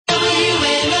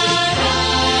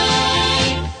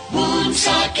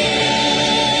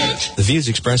The views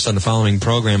expressed on the following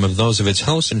program are those of its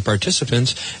hosts and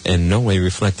participants and in no way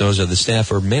reflect those of the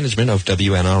staff or management of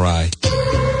WNRI.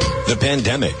 The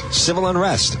pandemic, civil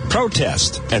unrest,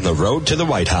 protest, and the road to the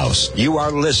White House. You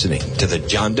are listening to The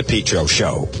John DePetro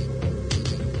Show.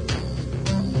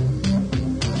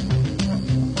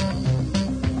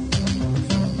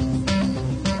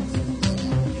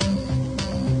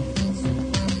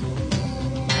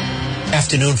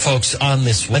 Afternoon, folks, on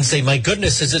this Wednesday. My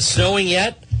goodness, is it snowing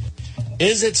yet?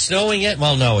 Is it snowing yet?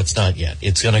 Well, no, it's not yet.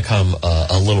 It's going to come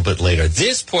a little bit later.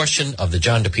 This portion of the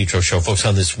John DePetro Show, folks,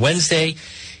 on this Wednesday,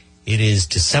 it is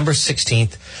December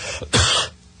 16th.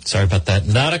 Sorry about that.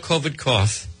 Not a COVID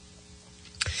cough.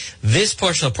 This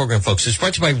portion of the program, folks, is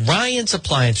brought to you by Ryan's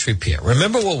Appliance Repair.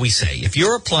 Remember what we say. If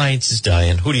your appliance is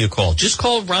dying, who do you call? Just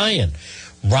call Ryan.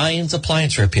 Ryan's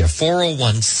Appliance Repair,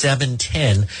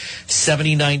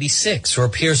 401-710-7096.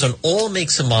 Repairs on all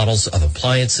makes and models of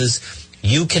appliances.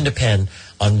 You can depend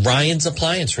on Ryan's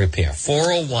Appliance Repair,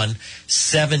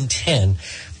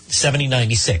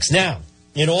 401-710-7096. Now,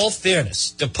 in all fairness,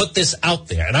 to put this out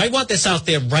there, and I want this out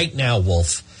there right now,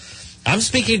 Wolf. I'm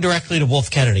speaking directly to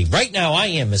Wolf Kennedy. Right now, I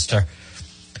am, mister.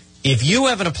 If you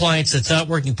have an appliance that's not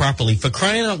working properly, for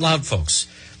crying out loud, folks,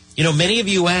 you know, many of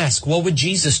you ask, what would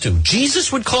Jesus do?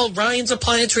 Jesus would call Ryan's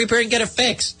Appliance Repair and get it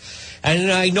fixed.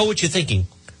 And I know what you're thinking.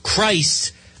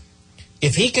 Christ,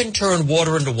 if he can turn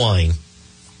water into wine,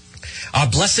 our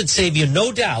blessed Savior,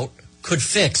 no doubt, could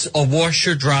fix a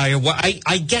washer, dryer.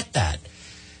 I get that.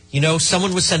 You know,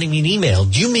 someone was sending me an email.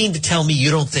 Do you mean to tell me you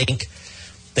don't think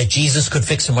that Jesus could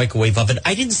fix a microwave oven?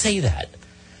 I didn't say that.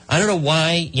 I don't know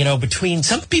why, you know, between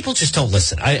some people just don't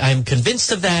listen. I'm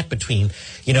convinced of that between,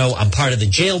 you know, I'm part of the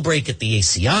jailbreak at the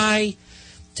ACI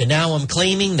to now I'm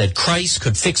claiming that Christ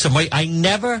could fix I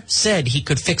never said he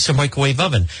could fix a microwave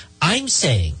oven. I'm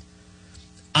saying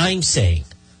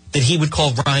that he would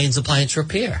call Ryan's Appliance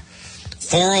Repair.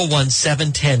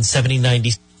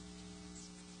 401-710-7096.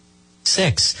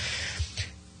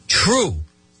 True.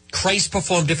 Christ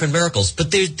performed different miracles, but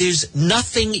there's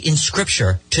nothing in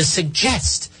Scripture to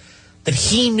suggest that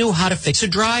he knew how to fix a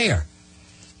dryer,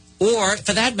 or,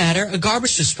 for that matter, a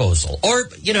garbage disposal, or,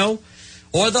 you know,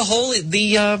 or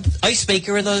the ice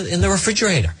maker in the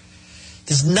refrigerator.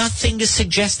 There's nothing to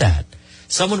suggest that.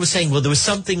 Someone was saying, well, there was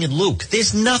something in Luke.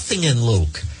 There's nothing in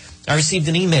Luke. I received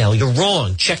an email. You're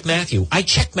wrong. Check Matthew. I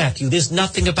checked Matthew. There's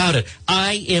nothing about it.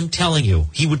 I am telling you,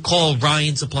 he would call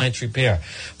Ryan's Appliance Repair.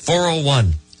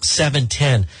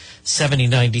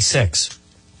 401-710-7096.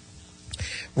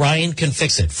 Ryan can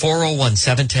fix it.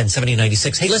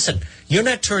 401-710-7096. Hey, listen, you're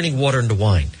not turning water into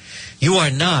wine. You are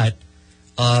not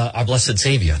our blessed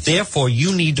Savior. Therefore,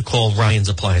 you need to call Ryan's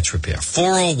Appliance Repair.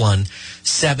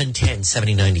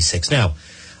 401-710-7096. Now,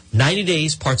 90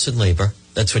 days, parts and labor.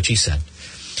 That's what she said.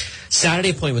 Saturday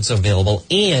appointments are available,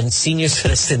 and senior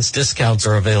citizens discounts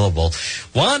are available.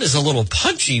 Juan is a little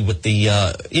punchy with the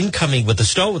with the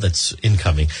snow that's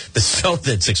incoming, the snow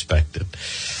that's expected.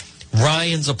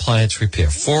 Ryan's Appliance Repair,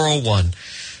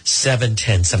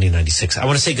 401-710-7096. I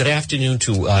want to say good afternoon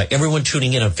to everyone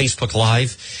tuning in on Facebook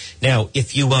Live. Now,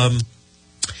 if you are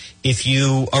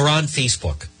on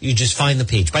Facebook, you just find the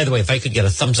page. By the way, if I could get a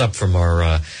thumbs up from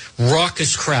our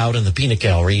raucous crowd in the Peanut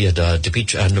Gallery at John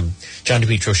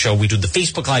DePetro Show, we do the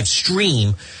Facebook Live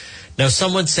stream. Now,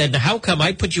 someone said, how come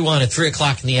I put you on at 3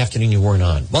 o'clock in the afternoon you weren't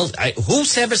on? Well,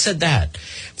 who's ever said that?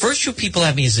 First, you people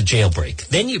have me as a jailbreak.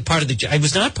 Then you're part of I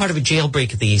was not part of a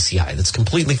jailbreak at the ACI. That's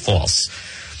completely false.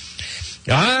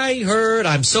 I heard,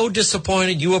 I'm so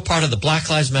disappointed you were part of the Black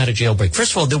Lives Matter jailbreak.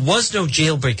 First of all, there was no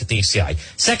jailbreak at the ACI.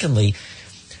 Secondly,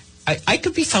 I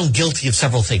could be found guilty of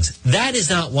several things. That is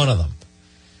not one of them.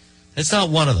 That's not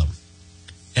one of them.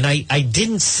 And I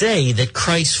didn't say that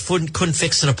Christ couldn't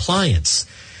fix an appliance.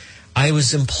 I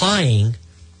was implying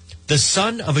the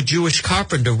son of a Jewish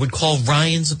carpenter would call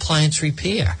Ryan's Appliance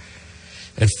Repair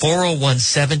at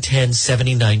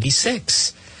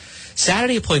 401-710-7096.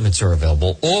 Saturday appointments are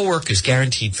available. All work is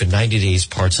guaranteed for 90 days,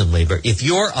 parts and labor. If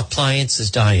your appliance is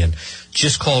dying,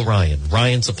 just call Ryan.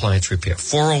 Ryan's Appliance Repair,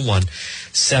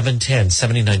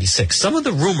 401-710-7096. Some of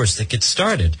the rumors that get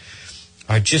started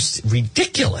are just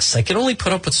ridiculous. I can only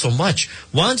put up with so much.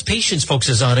 Juan's patience, folks,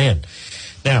 is on end.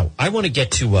 Now, I want to get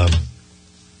to,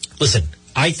 listen,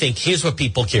 I think here's what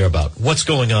people care about. What's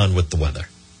going on with the weather,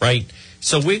 right?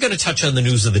 So we're going to touch on the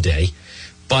news of the day.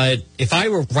 But if I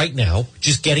were right now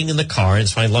just getting in the car, and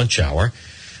it's my lunch hour,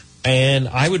 and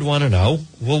I would want to know,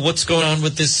 well, what's going on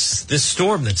with this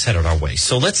storm that's headed our way?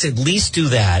 So let's at least do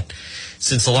that,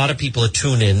 since a lot of people are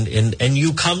tuned in, and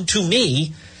you come to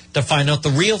me to find out the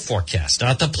real forecast,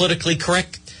 not the politically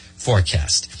correct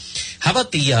forecast. How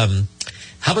about the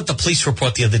How about the police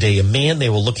report the other day? A man they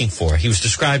were looking for. He was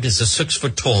described as a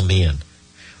 6-foot-tall man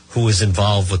who was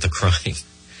involved with the crime.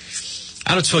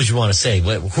 I don't suppose you want to say,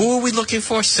 who are we looking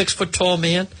for? 6-foot-tall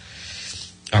man?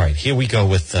 All right, here we go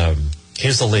with,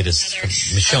 here's the latest.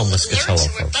 Michelle Muscatello,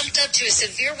 We're folks. bumped up to a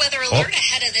severe weather alert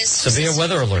ahead of this. Severe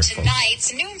weather alert, folks. Tonight,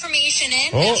 some new information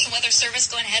in. National Weather Service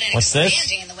going ahead and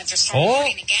expanding the winter storm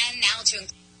warning again now to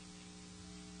include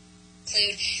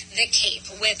the Cape,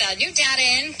 with new data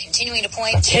in continuing to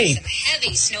point to some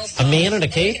heavy snowfall. A man in a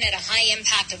Cape? Looking at a high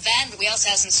impact event. We also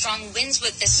have some strong winds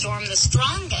with this storm. The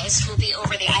strongest will be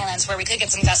over the islands, where we could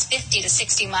get some gusts 50 to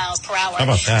 60 miles per hour. How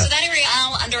about that? So that area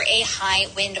now under a high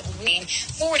wind warning,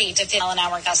 40 to 50 mile an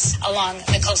hour gusts along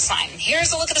the coastline.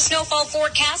 Here's a look at the snowfall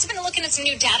forecast. We've been looking at some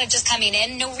new data just coming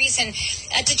in. No reason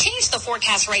to change the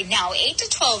forecast right now. 8 to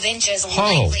 12 inches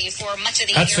likely for much of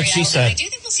the area. That's what she said. I do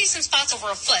think we'll see some spots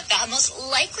over a foot. The most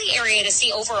likely area to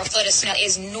see over a foot of snow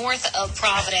is north of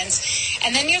Providence.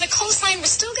 And then near the coastline, we're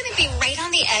still going to be right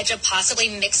on the edge of possibly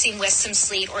mixing with some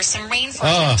sleet or some rain for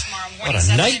tomorrow morning. What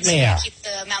a nightmare. Keep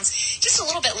the amounts just a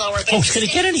little bit lower. Folks, can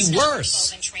it get any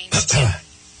worse?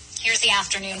 Here's the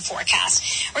afternoon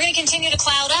forecast. We're going to continue to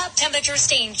cloud up. Temperatures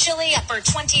staying chilly, upper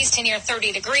 20s to near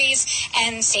 30 degrees,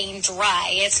 and staying dry.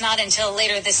 It's not until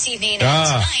later this evening and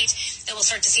tonight that we'll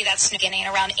start to see that snow beginning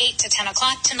around 8 to 10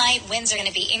 o'clock tonight. Winds are going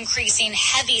to be increasing.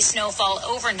 Heavy snowfall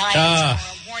overnight tomorrow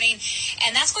morning.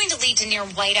 And that's going to lead to near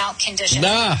whiteout conditions.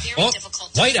 Very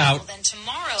difficult to whiteout. Then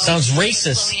tomorrow, sounds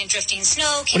racist. Blowing and drifting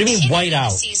snow. What do you mean whiteout?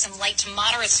 See some light to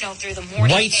moderate snow through the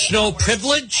morning. White snow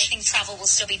privilege? I think travel will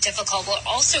still be difficult. We're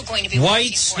also going to be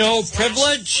white snow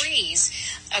privilege freeze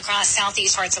across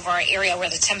southeast parts of our area, where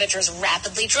the temperatures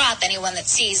rapidly drop. Anyone that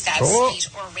sees that sleet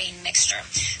or rain mixture.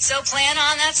 So plan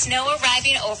on that snow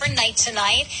arriving overnight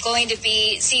tonight. Going to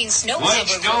be seeing snow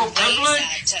cover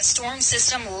roadways. That storm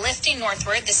system lifting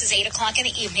northward. This is 8 o'clock in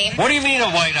the evening. What do you mean a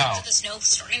whiteout? The snow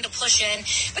starting to push in.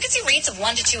 We can see rates of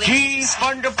 1 to 2 inches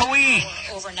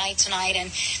overnight tonight and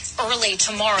early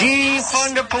tomorrow.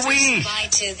 By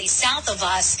to the south of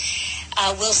us.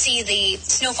 We'll see the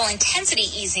snowfall intensity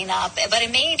easing up, but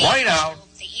it may be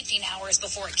the evening hours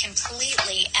before it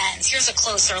completely ends. Here's a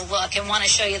closer look, and want to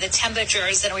show you the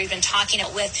temperatures that we've been talking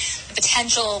about, with the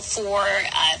potential for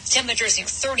temperatures near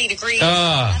 30 degrees,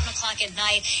 11 o'clock at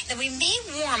night. Then we may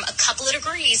warm a couple of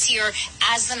degrees here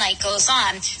as the night goes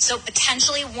on, so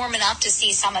potentially warm enough to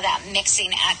see some of that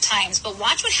mixing at times. But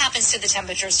watch what happens to the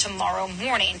temperatures tomorrow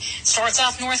morning. Starts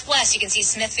off northwest. You can see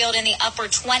Smithfield in the upper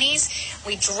 20s.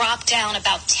 We drop down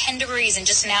about 10 degrees in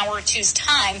just an hour or two's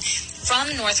time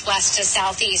from northwest to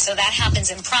southeast. So that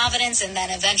happens in Providence and then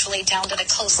eventually down to the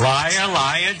coastline.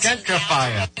 Liar,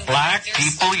 gentrifier. Black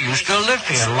people used to live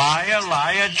here.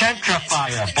 Liar,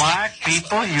 gentrifier. Black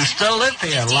people used to live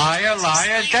here. Liar,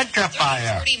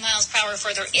 gentrifier. 40 miles per hour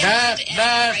further inland.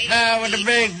 Now with the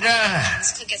big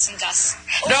could get some gusts.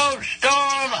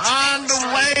 Snowstorm on the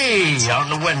way on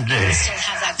the Wednesday. Still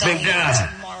have that going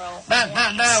tomorrow.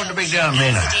 Now with the big as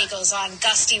the day goes on,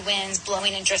 gusty winds,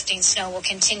 blowing and drifting snow will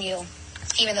continue,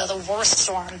 even though the worst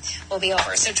storm will be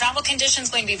over. So travel conditions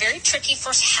going to be very tricky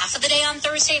first half of the day on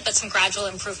Thursday, but some gradual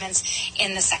improvements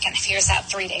in the second. Here's that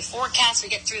 3-day forecast. We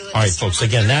get through. All right, folks.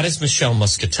 Again, that is Michelle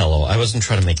Muscatello. I wasn't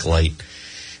trying to make light.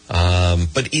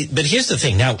 But here's the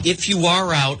thing. Now, if you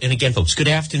are out, and again, folks, good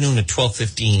afternoon at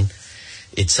 12:15.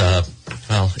 It's,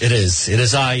 it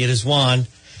is Juan.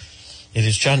 It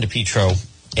is John DePietro.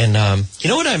 And you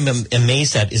know what I'm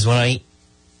amazed at is when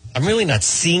I'm really not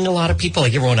seeing a lot of people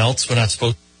like everyone else. We're not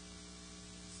supposed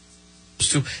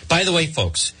to. By the way,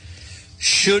 folks,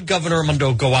 should Governor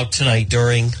Raimondo go out tonight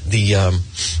during the,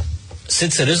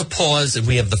 since it is a pause and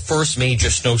we have the first major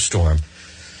snowstorm,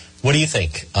 what do you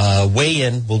think? Weigh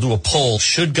in. We'll do a poll.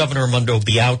 Should Governor Raimondo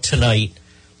be out tonight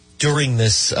during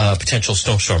this potential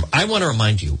snowstorm? I want to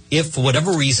remind you, if for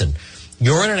whatever reason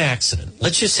you're in an accident,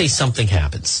 let's just say something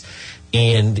happens,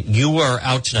 and you are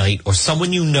out tonight, or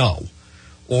someone you know,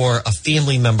 or a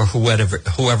family member,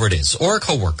 whoever it is, or a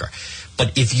coworker.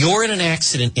 But if you're in an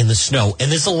accident in the snow,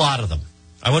 and there's a lot of them,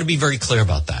 I want to be very clear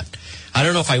about that. I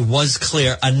don't know if I was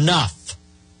clear enough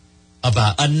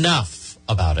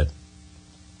about it.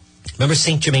 Remember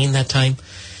St. Germain that time?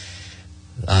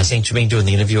 St. Germain doing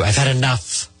the interview. I've had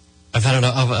enough.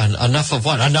 Enough of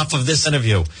what? Enough of this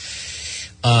interview.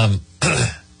 I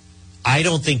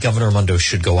don't think Governor Raimondo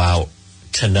should go out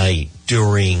tonight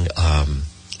during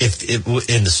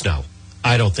in the snow.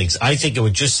 I don't think so. I think it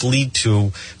would just lead to,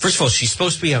 first of all, she's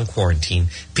supposed to be on quarantine.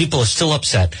 People are still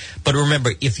upset. But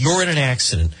remember, if you're in an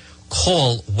accident,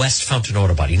 call West Fountain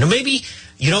Auto Body. Now, maybe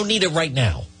you don't need it right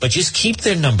now, but just keep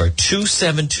their number,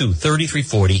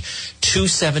 272-3340,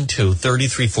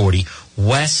 272-3340,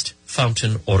 West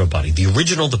Fountain Auto Body. The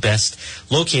original, the best,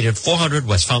 located 400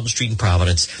 West Fountain Street in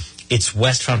Providence. It's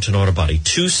West Fountain Auto Body,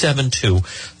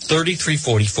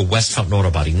 272-3340 for West Fountain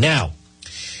Auto Body. Now,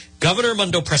 Governor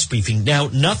Raimondo press briefing. Now,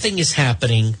 nothing is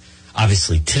happening,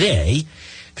 obviously, today,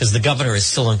 because the governor is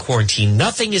still in quarantine.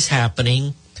 Nothing is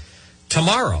happening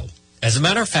tomorrow. As a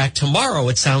matter of fact, tomorrow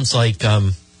it sounds like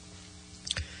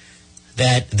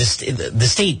that the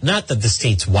state, not that the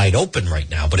state's wide open right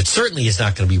now, but it certainly is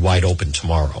not going to be wide open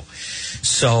tomorrow.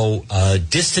 So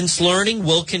distance learning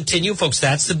will continue, folks.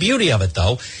 That's the beauty of it,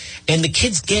 though. And the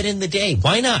kids get in the day.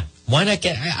 Why not? Why not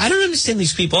get? I don't understand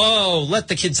these people. Oh, let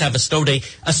the kids have a snow day.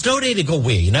 A snow day to go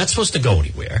where? You're not supposed to go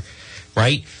anywhere,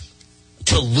 right?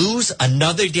 To lose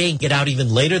another day and get out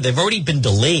even later, they've already been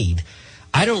delayed.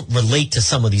 I don't relate to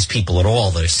some of these people at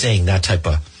all that are saying that type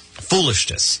of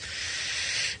foolishness.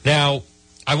 Now,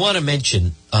 I want to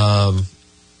mention,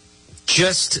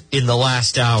 just in the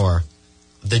last hour,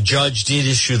 the judge did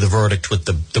issue the verdict with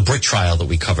the Britt trial that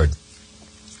we covered.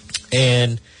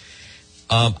 And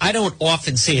I don't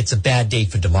often say it's a bad day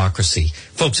for democracy.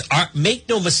 Folks, make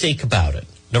no mistake about it.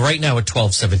 Now, right now at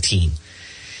 12:17,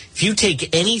 if you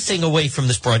take anything away from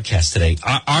this broadcast today,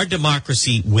 our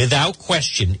democracy, without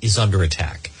question, is under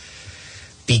attack.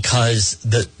 Because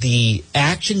the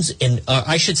actions, and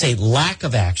I should say lack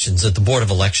of actions at the Board of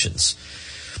Elections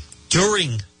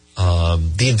during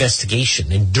the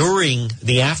investigation and during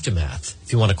the aftermath,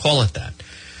 if you want to call it that,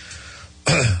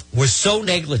 was so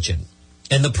negligent.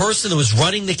 And the person that was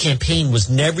running the campaign was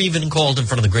never even called in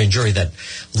front of the grand jury, that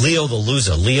Leo the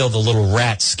loser, Leo the little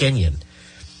rat Skenyon.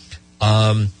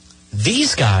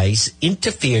 These guys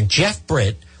interfered. Jeff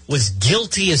Britt was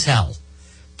guilty as hell.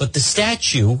 But the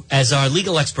statue, as our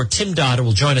legal expert Tim Dodd, who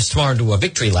will join us tomorrow and do a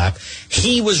victory lap,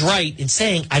 he was right in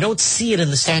saying, I don't see it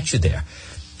in the statue there.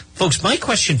 Folks, my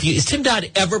question for you, is Tim Dodd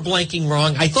ever blanking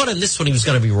wrong? I thought on this one he was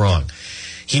going to be wrong.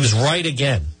 He was right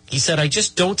again. He said, I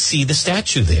just don't see the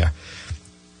statue there.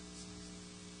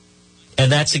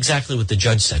 And that's exactly what the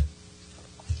judge said.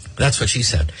 That's what she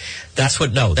said. That's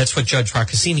what Judge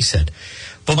Marcassini said.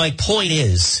 But my point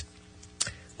is,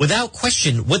 without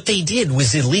question, what they did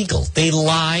was illegal. They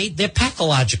lied. They're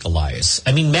pathological liars.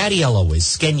 I mean, Mattiello is,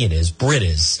 Skenyon is, Britt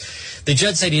is. The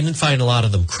judge said he didn't find a lot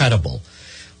of them credible.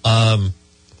 The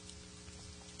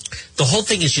whole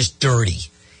thing is just dirty.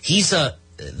 The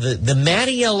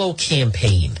Mattiello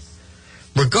campaign,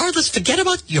 regardless, forget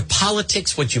about your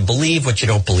politics, what you believe, what you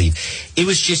don't believe. It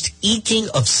was just eking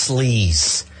of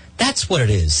sleaze. That's what it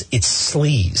is. It's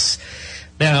sleaze.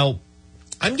 Now,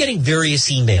 I'm getting various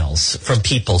emails from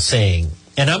people saying,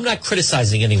 and I'm not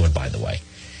criticizing anyone, by the way,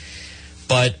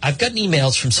 but I've gotten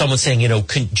emails from someone saying,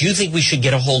 do you think we should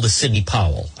get a hold of Sidney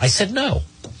Powell? I said no.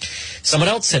 Someone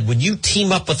else said, would you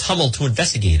team up with Hummel to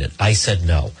investigate it? I said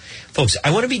no. Folks,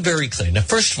 I want to be very clear. Now,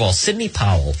 first of all, Sidney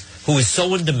Powell, who is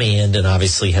so in demand and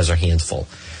obviously has her hands full,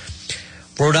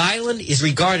 Rhode Island is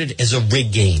regarded as a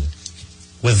rigged game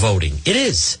with voting. It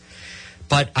is.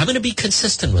 But I'm going to be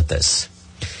consistent with this.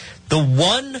 The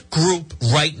one group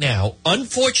right now,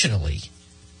 unfortunately,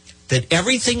 that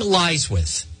everything lies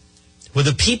with,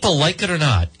 whether people like it or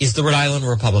not, is the Rhode Island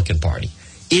Republican Party.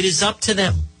 It is up to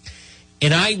them.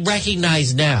 And I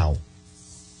recognize now,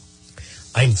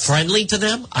 I'm friendly to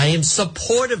them. I am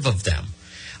supportive of them.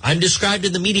 I'm described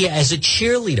in the media as a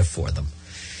cheerleader for them.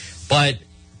 But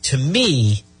to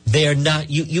me, they're not,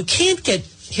 you can't get,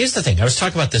 here's the thing. I was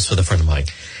talking about this with a friend of mine.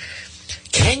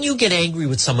 Can you get angry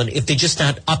with someone if they're just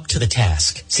not up to the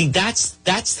task? See, that's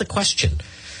the question.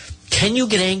 Can you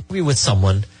get angry with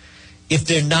someone if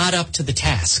they're not up to the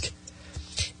task?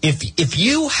 If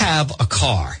you have a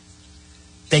car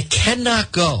that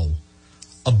cannot go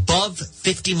above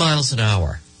 50 miles an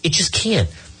hour, it just can't.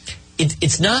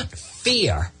 It's not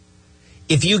fair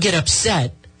if you get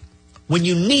upset when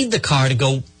you need the car to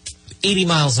go 80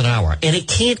 miles an hour and it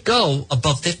can't go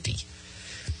above 50.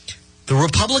 The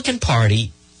Republican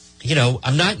Party,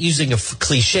 I'm not using a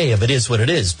cliche of it is what it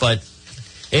is, but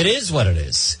it is what it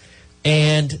is.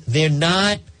 And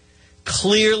they're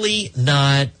clearly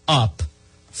not up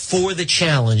for the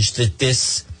challenge that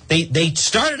they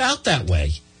started out that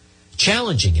way,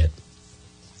 challenging it.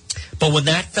 But when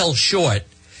that fell short,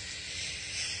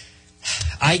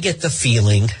 I get the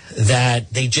feeling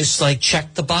that they just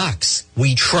checked the box.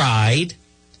 We tried.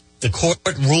 The court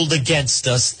ruled against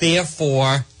us.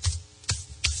 Therefore,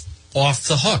 off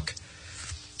the hook.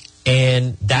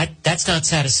 And that's not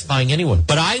satisfying anyone.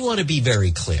 But I want to be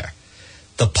very clear.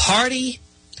 The party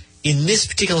in this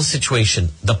particular situation,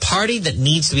 the party that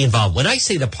needs to be involved, when I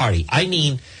say the party, I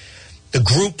mean the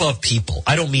group of people.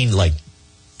 I don't mean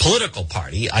political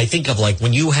party. I think of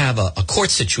when you have a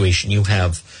court situation, you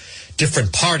have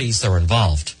different parties that are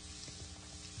involved.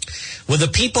 Whether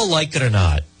people like it or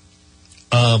not,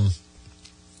 and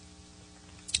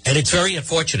it's very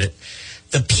unfortunate,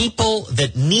 the people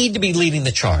that need to be leading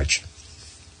the charge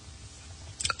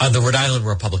are the Rhode Island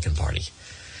Republican Party.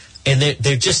 And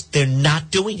they're not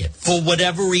doing it for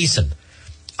whatever reason.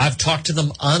 I've talked to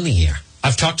them on the air.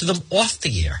 I've talked to them off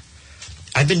the air.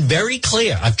 I've been very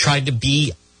clear. I'm trying to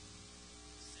be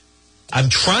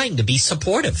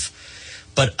supportive.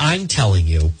 But I'm telling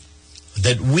you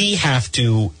that we have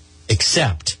to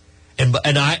accept, and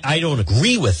I don't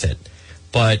agree with it,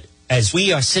 but as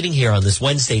we are sitting here on this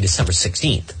Wednesday, December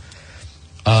 16th,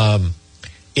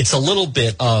 it's a little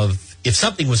bit of, if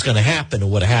something was going to happen, it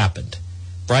would have happened,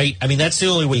 right? I mean, that's the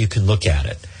only way you can look at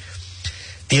it.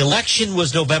 The election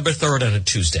was November 3rd on a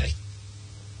Tuesday.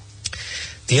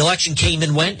 The election came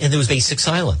and went, and there was basic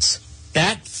silence.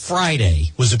 That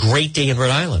Friday was a great day in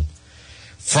Rhode Island.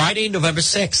 Friday, November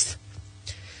 6th,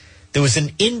 there was an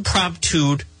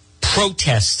impromptu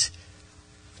protest,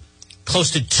 close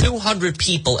to 200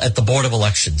 people at the Board of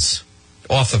Elections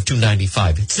off of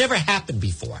 295. It's never happened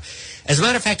before. As a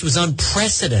matter of fact, it was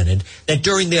unprecedented that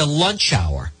during their lunch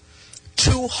hour,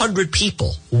 200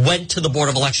 people went to the Board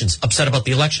of Elections upset about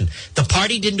the election. The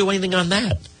party didn't do anything on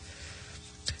that.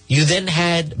 You then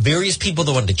had various people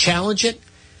that wanted to challenge it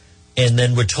and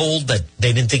then were told that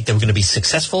they didn't think they were going to be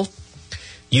successful.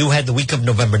 You had the week of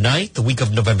November 9th, the week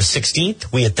of November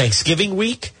 16th. We had Thanksgiving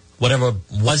week, whatever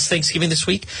was Thanksgiving this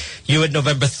week. You had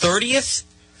November 30th,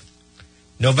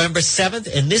 November 7th,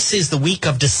 and this is the week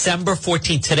of December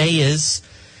 14th. Today is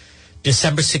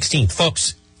December 16th.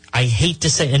 Folks, I hate to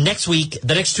say, and next week,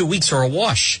 the next 2 weeks are a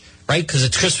wash, right? Because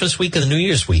it's Christmas week and the New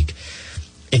Year's week.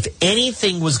 If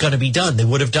anything was going to be done, they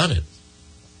would have done it.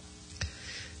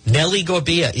 Nellie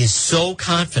Gorbea is so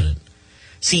confident.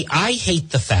 See, I hate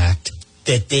the fact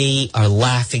that they are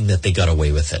laughing that they got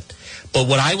away with it. But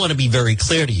what I want to be very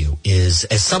clear to you is,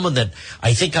 as someone that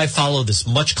I think I follow this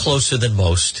much closer than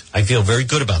most, I feel very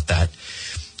good about that.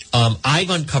 I've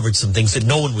uncovered some things that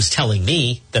no one was telling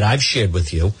me that I've shared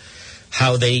with you.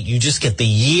 How you just get the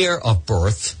year of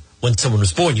birth when someone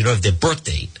was born. You don't have their birth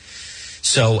date.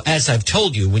 So as I've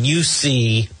told you, when you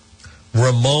see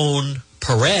Ramon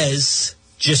Perez,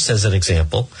 just as an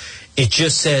example, it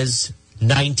just says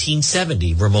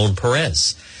 1970, Ramon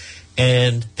Perez.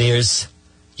 And there's,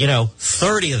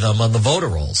 30 of them on the voter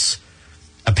rolls.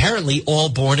 Apparently all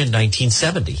born in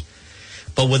 1970.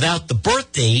 But without the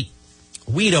birth date,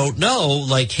 we don't know,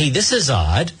 like, hey, this is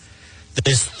odd.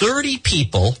 There's 30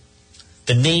 people,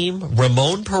 the name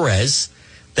Ramon Perez,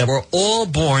 that were all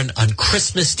born on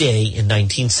Christmas Day in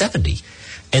 1970.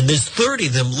 And there's 30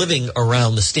 of them living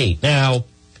around the state. Now,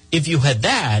 if you had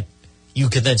that, you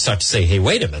could then start to say, hey,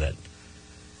 wait a minute.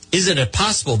 Isn't it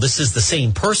possible this is the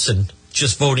same person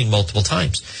just voting multiple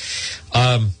times?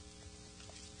 The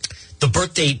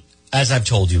birth date, as I've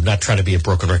told you, not trying to be a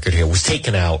broken record here, was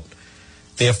taken out.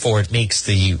 Therefore, it makes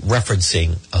the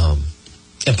referencing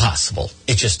impossible.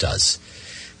 It just does.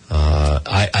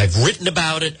 I've written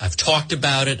about it. I've talked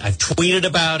about it. I've tweeted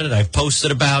about it. I've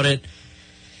posted about it.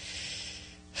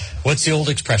 What's the old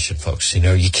expression, folks?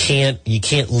 You can't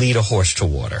lead a horse to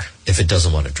water if it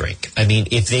doesn't want to drink. I mean,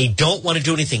 if they don't want to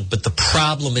do anything, but the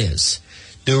problem is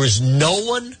there is no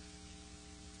one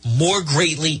more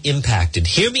greatly impacted.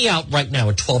 Hear me out right now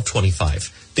at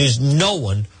 12:25. There's no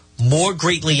one more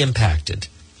greatly impacted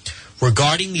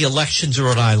regarding the elections in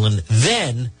Rhode Island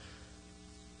than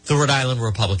the Rhode Island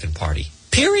Republican Party.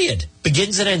 Period.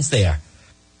 Begins and ends there.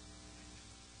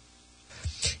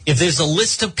 If there's a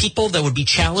list of people that would be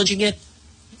challenging it,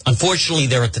 unfortunately,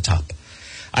 they're at the top.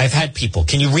 I've had people.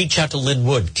 Can you reach out to Lynn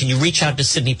Wood? Can you reach out to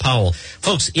Sidney Powell?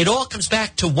 Folks, it all comes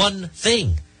back to one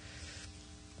thing,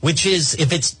 which is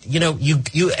if it's,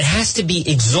 it has to be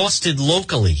exhausted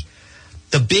locally.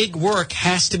 The big work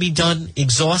has to be done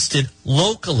exhausted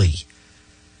locally.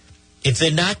 If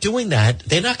they're not doing that,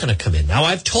 they're not going to come in. Now,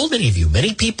 I've told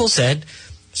many people said,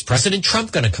 is President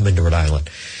Trump going to come into Rhode Island?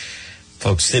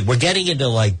 Folks, we're getting into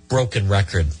like broken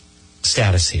record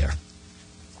status here.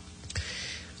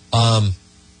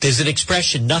 There's an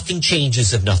expression, nothing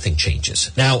changes if nothing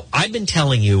changes. Now, I've been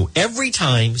telling you every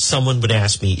time someone would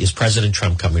ask me, is President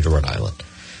Trump coming to Rhode Island?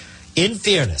 In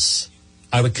fairness,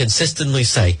 I would consistently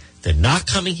say they're not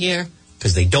coming here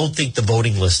because they don't think the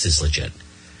voting list is legit.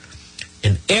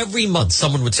 And every month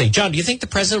someone would say, John, do you think the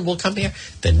president will come here?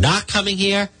 They're not coming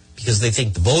here because they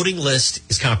think the voting list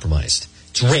is compromised.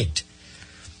 It's rigged.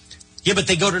 Yeah, but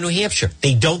they go to New Hampshire.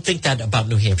 They don't think that about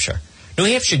New Hampshire. New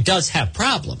Hampshire does have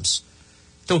problems.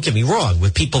 Don't get me wrong,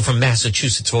 with people from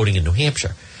Massachusetts voting in New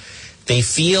Hampshire. They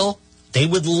feel they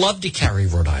would love to carry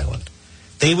Rhode Island.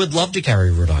 They would love to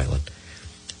carry Rhode Island.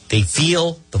 They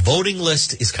feel the voting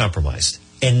list is compromised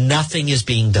and nothing is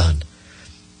being done.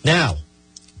 Now,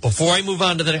 before I move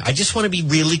on to I just want to be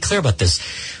really clear about this.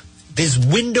 There's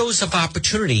windows of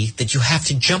opportunity that you have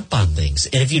to jump on things.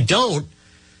 And if you don't,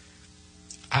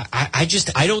 I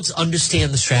don't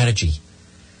understand the strategy.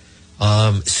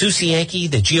 Susie Yankee,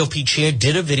 the GOP chair,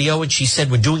 did a video and she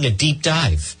said, we're doing a deep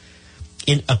dive.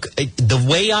 The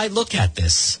way I look at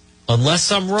this,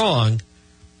 unless I'm wrong,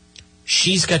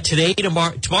 she's got today,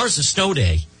 tomorrow's a snow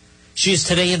day. She has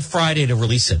today and Friday to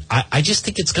release it. I just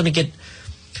think it's going to get,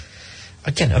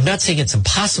 again, I'm not saying it's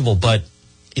impossible, but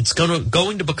it's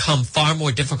going to become far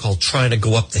more difficult trying to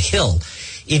go up the hill.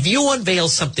 If you unveil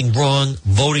something wrong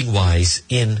voting-wise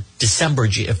in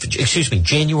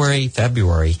January,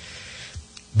 February,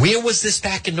 where was this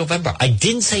back in November? I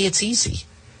didn't say it's easy.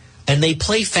 And they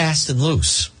play fast and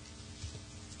loose.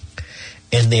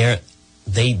 And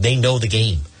they know the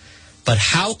game. But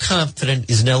how confident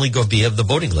is Nellie Gorbea of the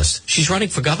voting list? She's running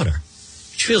for governor.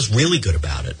 She feels really good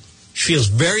about it. She feels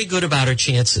very good about her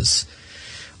chances.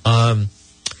 Think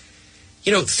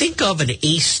of an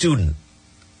A student.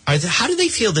 How do they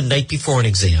feel the night before an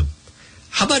exam?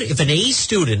 How about if an A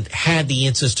student had the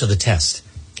answers to the test?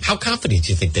 How confident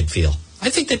do you think they'd feel? I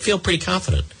think they'd feel pretty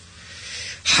confident.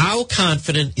 How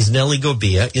confident is Nellie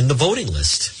Gorbea in the voting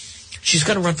list? She's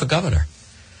going to run for governor.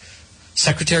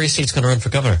 Secretary of State's going to run for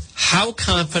governor. How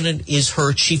confident is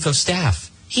her chief of staff?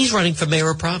 He's running for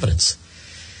mayor of Providence.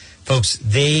 Folks,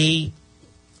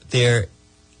 they're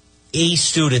A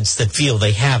students that feel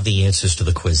they have the answers to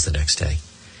the quiz the next day.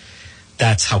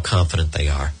 That's how confident they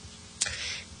are.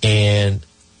 And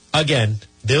again,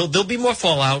 there'll be more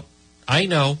fallout. I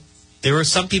know. There are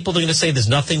some people that are going to say there's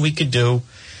nothing we could do.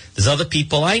 There's other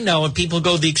people, I know, and people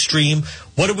go the extreme.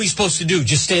 What are we supposed to do?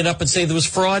 Just stand up and say there was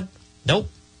fraud? Nope.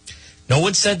 No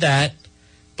one said that,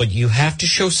 but you have to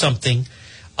show something.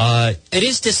 It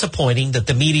is disappointing that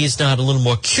the media is not a little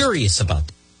more curious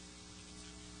about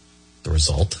the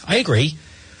result. I agree.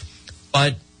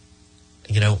 But,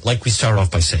 like we started off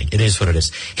by saying, it is what it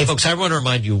is. Hey, folks, I want to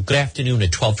remind you, good afternoon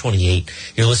at 1228.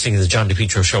 You're listening to the John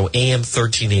DePietro Show, AM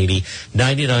 1380,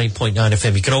 99.9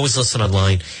 FM. You can always listen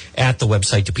online at the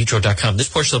website, DePietro.com. This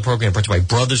portion of the program brought to you by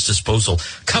Brothers Disposal.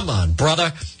 Come on,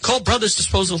 brother. Call Brothers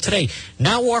Disposal today.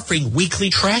 Now offering weekly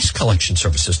trash collection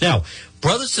services. Now,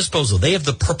 Brothers Disposal, they have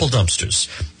the purple dumpsters.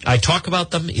 I talk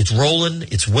about them. It's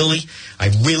Roland. It's Willie. I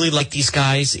really like these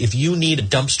guys. If you need a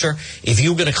dumpster, if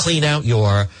you're going to clean out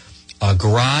your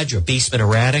garage or basement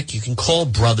or attic, you can call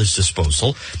Brothers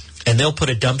Disposal, and they'll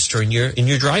put a dumpster in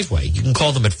your driveway. You can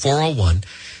call them at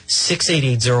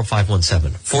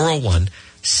 401-688-0517.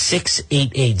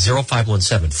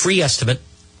 401-688-0517. Free estimate.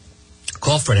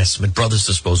 Call for an estimate, Brothers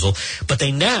Disposal. But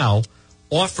they now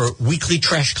offer weekly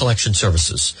trash collection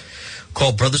services.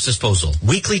 Call Brothers Disposal.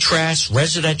 Weekly trash,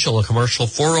 residential or commercial,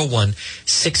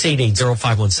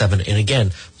 401-688-0517. And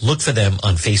again, look for them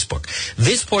on Facebook.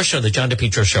 This portion of the John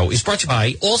DePietro Show is brought to you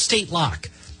by Allstate Lock.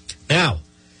 Now,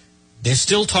 they're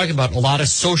still talking about a lot of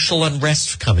social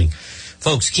unrest coming.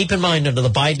 Folks, keep in mind, under the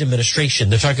Biden administration,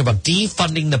 they're talking about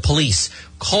defunding the police.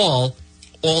 Call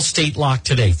Allstate Lock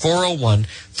today,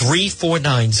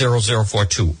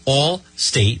 401-349-0042.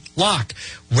 Allstate Lock.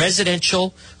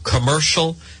 Residential,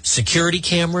 commercial, security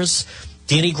cameras.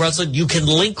 Danny Gruslin, you can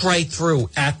link right through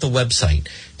at the website,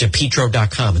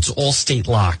 DePietro.com. It's Allstate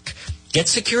Lock. Get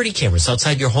security cameras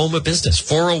outside your home or business,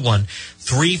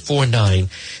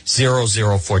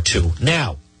 401-349-0042.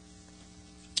 Now,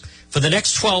 for the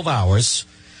next 12 hours,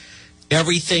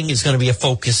 everything is going to be a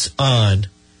focus on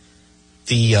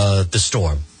the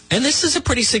storm. And this is a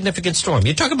pretty significant storm.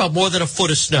 You're talking about more than a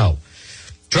foot of snow.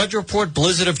 Drudge Report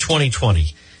blizzard of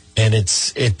 2020. And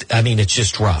it's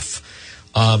just rough.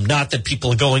 Not that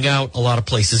people are going out a lot of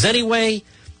places anyway,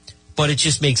 but it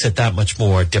just makes it that much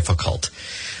more difficult.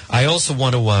 I also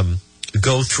want to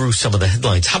go through some of the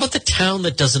headlines. How about the town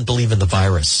that doesn't believe in the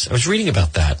virus? I was reading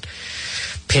about that.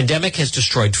 Pandemic has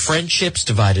destroyed friendships,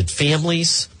 divided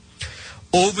families.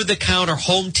 Over-the-counter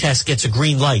home test gets a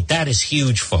green light. That is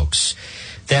huge, folks.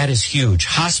 That is huge.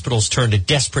 Hospitals turn to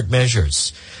desperate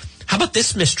measures. How about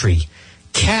this mystery?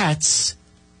 Cats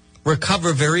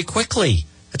recover very quickly.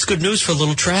 That's good news for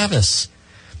little Travis.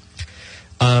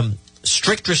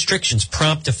 Strict restrictions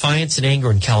prompt defiance and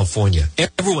anger in California.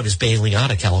 Everyone is bailing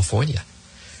out of California.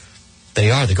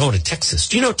 They are. They're going to Texas.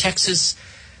 Do you know Texas?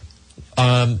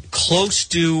 Close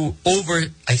to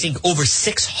over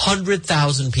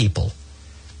 600,000 people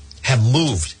have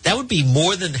moved. That would be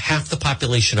more than half the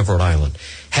population of Rhode Island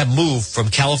have moved from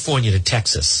California to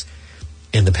Texas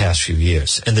in the past few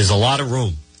years. And there's a lot of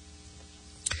room.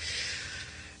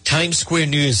 Times Square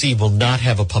New Year's Eve will not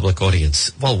have a public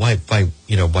audience. Well, why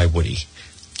would he?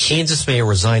 Kansas mayor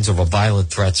resigns over violent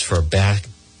threats for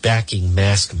backing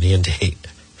mask mandate.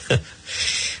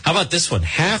 How about this one?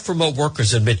 Half remote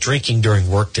workers admit drinking during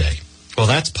workday. Well,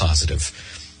 that's positive.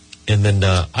 And then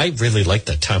I really like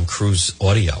that Tom Cruise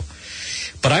audio.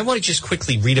 But I want to just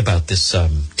quickly read about this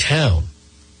town.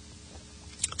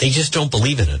 They just don't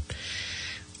believe in it.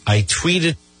 I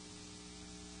tweeted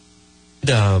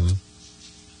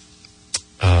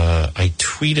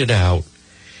out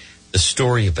the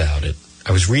story about it.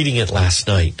 I was reading it last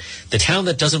night. The town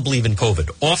that doesn't believe in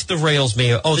COVID. Off the rails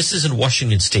mayor. Oh, this is in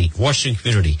Washington State, Washington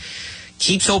community.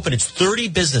 Keeps open its 30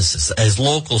 businesses as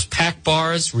locals pack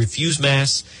bars, refuse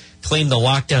masks, claim the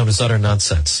lockdown is utter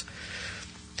nonsense.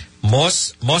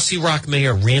 Mossy Rock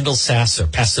Mayor Randall Sasser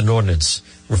passed an ordinance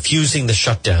refusing the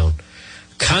shutdown.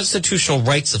 Constitutional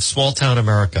rights of small town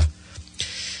America.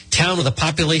 Town with a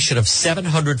population of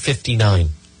 759.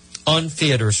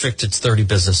 Unfair to restrict its 30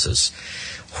 businesses.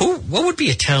 What would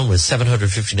be a town with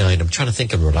 759? I'm trying to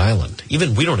think of Rhode Island.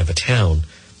 Even we don't have a town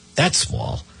that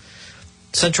small.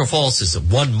 Central Falls is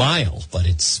 1 mile, but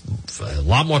it's a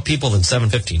lot more people than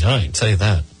 759, I'll tell you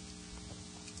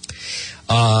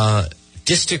that.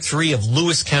 District 3 of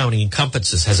Lewis County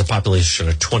encompasses has a population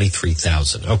of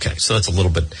 23,000. Okay, so that's a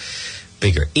little bit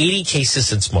bigger. 80 cases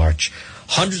since March.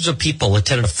 Hundreds of people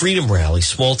attended a freedom rally,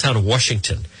 small town of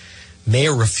Washington.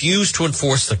 Mayor refused to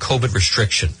enforce the COVID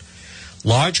restriction.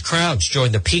 Large crowds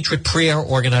joined the Patriot Prayer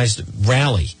organized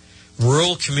rally.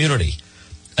 Rural community.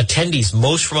 Attendees,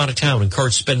 most from out of town,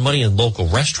 encouraged to spend money in local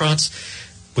restaurants,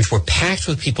 which were packed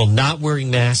with people not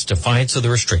wearing masks, defiance of the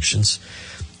restrictions.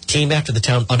 Came after the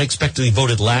town unexpectedly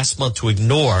voted last month to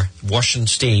ignore Washington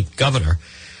State governor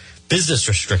business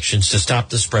restrictions to stop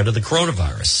the spread of the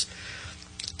coronavirus.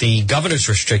 The governor's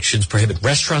restrictions prohibit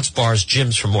restaurants, bars,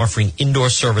 gyms from offering indoor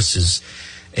services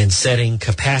and setting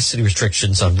capacity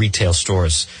restrictions on retail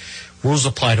stores. Rules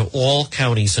apply to all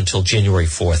counties until January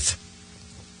 4th.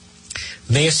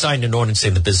 Mayor signed an ordinance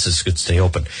saying the business could stay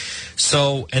open.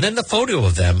 So, and then the photo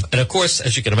of them, and of course,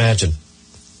 as you can imagine,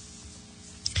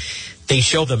 they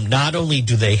show them not only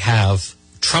do they have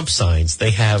Trump signs, they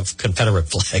have Confederate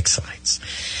flag signs,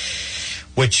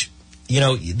 which,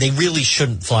 they really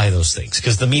shouldn't fly those things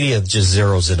because the media just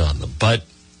zeroes in on them. But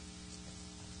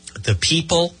the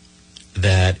people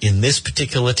that in this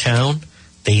particular town,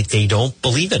 they don't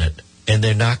believe in it, and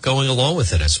they're not going along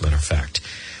with it, as a matter of fact.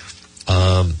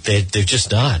 They're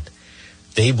just not.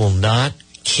 They will not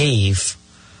cave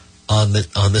on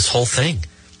this whole thing.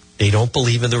 They don't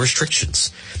believe in the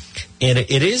restrictions. And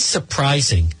it is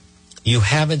surprising you've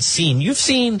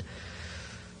seen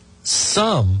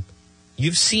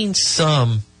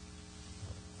some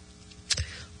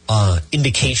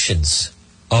indications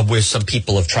of where some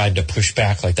people have tried to push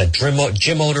back, like that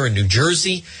gym owner in New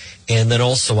Jersey, and then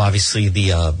also obviously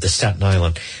the Staten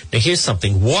Island. Now here's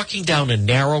something. Walking down a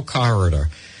narrow corridor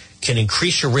can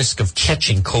increase your risk of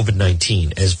catching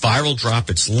COVID-19 as viral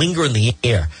droplets linger in the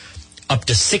air up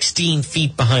to 16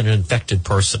 feet behind an infected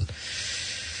person.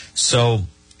 So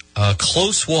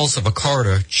close walls of a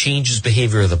corridor changes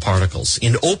behavior of the particles.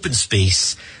 In open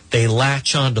space, they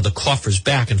latch onto the cougher's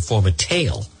back and form a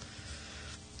tail.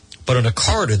 But in a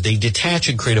corridor, they detach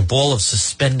and create a ball of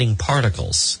suspending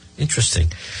particles.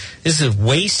 Interesting. This is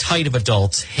waist height of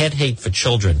adults, head height for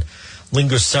children,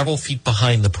 lingers several feet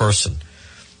behind the person.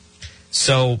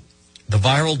 So the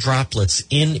viral droplets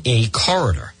in a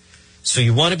corridor. So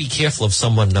you want to be careful of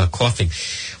someone coughing.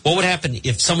 What would happen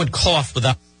if someone coughed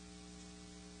without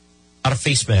a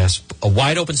face mask, a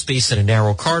wide open space in a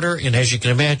narrow corridor, and as you can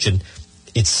imagine,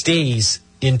 it stays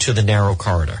into the narrow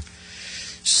corridor.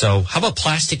 So how about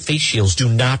plastic face shields do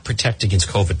not protect against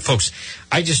COVID? Folks,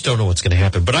 I just don't know what's going to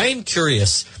happen. But I am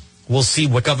curious. We'll see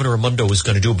what Governor Raimondo is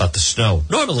going to do about the snow.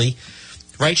 Normally,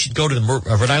 right, she'd go to the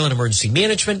Rhode Island Emergency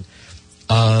Management.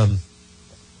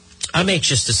 I'm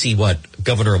anxious to see what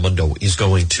Governor Raimondo is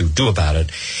going to do about it.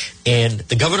 And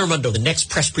the Governor Raimondo, the next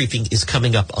press briefing is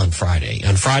coming up on Friday.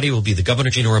 On Friday will be the Governor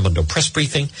Gina Raimondo press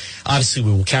briefing. Obviously,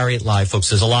 we will carry it live, folks.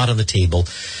 There's a lot on the table.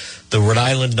 The Rhode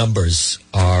Island numbers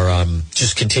are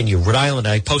just continue. Rhode Island,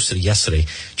 I posted it yesterday.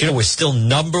 Do you know we're still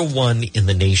 #1 in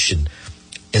the nation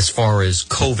as far as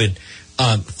COVID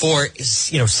for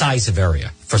size of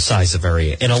area,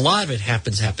 and a lot of it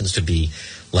happens to be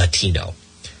Latino.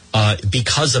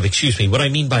 Because of, what I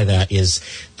mean by that is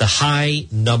the high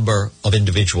number of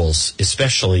individuals,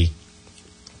 especially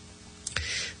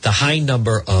the high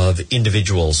number of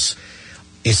individuals,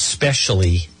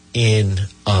 especially in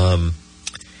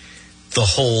the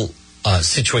whole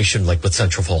situation like with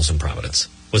Central Falls and Providence.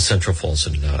 with Central Falls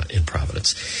in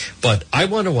Providence. But I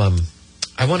want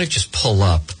to just pull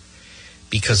up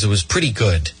because it was pretty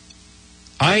good.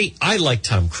 I like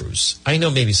Tom Cruise. I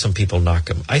know maybe some people knock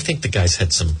him. I think the guy's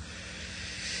had some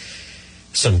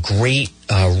great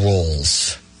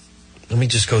roles. Let me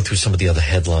just go through some of the other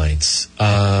headlines.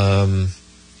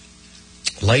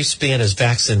 Lifespan has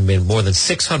vaccinated more than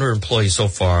 600 employees so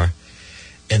far,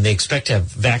 and they expect to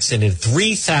have vaccinated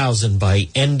 3,000 by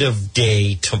end of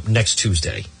day next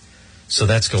Tuesday. So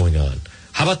that's going on.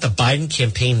 How about the Biden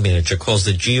campaign manager calls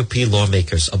the GOP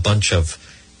lawmakers a bunch of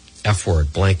F-word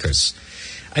blankers?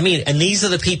 I mean, and these are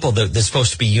the people that they're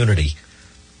supposed to be unity.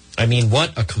 I mean,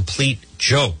 what a complete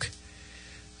joke.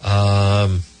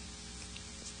 What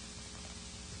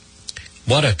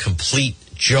a complete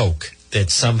joke that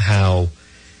somehow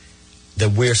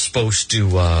that we're supposed to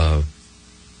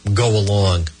go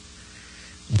along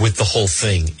with the whole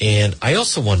thing. And I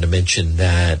also wanted to mention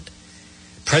that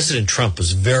President Trump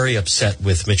was very upset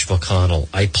with Mitch McConnell.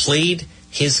 I played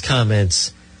his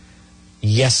comments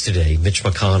yesterday, Mitch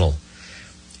McConnell,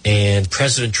 and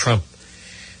President Trump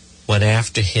went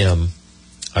after him.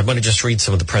 I want to just read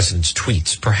some of the president's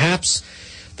tweets. Perhaps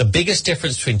the biggest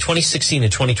difference between 2016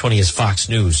 and 2020 is Fox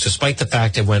News, despite the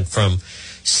fact it went from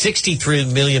 63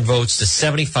 million votes to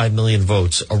 75 million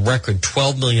votes, a record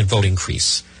 12 million vote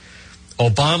increase.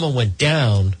 Obama went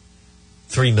down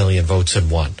 3 million votes and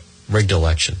won. Rigged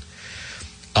election.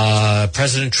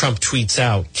 President Trump tweets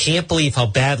out, can't believe how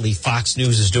badly Fox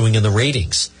News is doing in the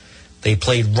ratings. They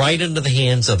played right into the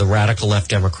hands of the radical left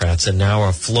Democrats and now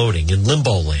are floating in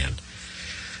limbo land.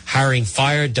 Hiring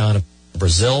fired Donna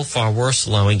Brazile, far worse,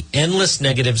 allowing endless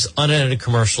negatives, unedited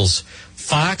commercials.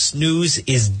 Fox News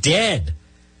is dead,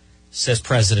 says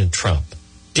President Trump.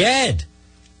 Dead.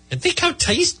 And think how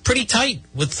he's pretty tight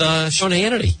with Sean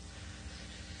Hannity.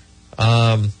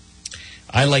 How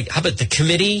about the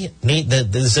committee?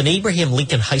 There's an Abraham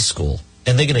Lincoln High School,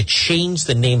 and they're going to change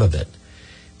the name of it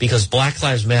because Black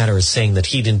Lives Matter is saying that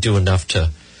he didn't do enough to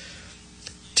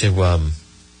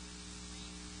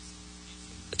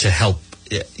help.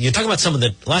 You're talking about someone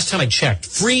that, last time I checked,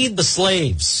 freed the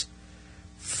slaves.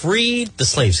 Freed the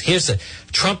slaves. Here's a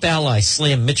Trump ally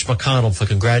slammed Mitch McConnell for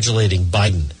congratulating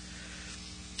Biden.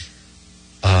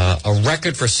 A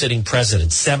record for sitting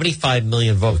president, 75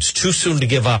 million votes. Too soon to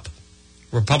give up.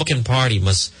 Republican Party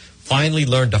must finally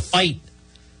learn to fight.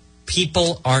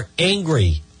 People are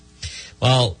angry.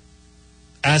 Well,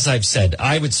 as I've said,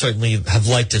 I would certainly have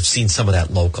liked to have seen some of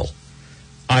that local.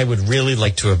 I would really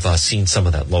like to have seen some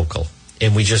of that local,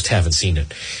 and we just haven't seen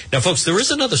it. Now, folks, there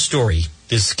is another story.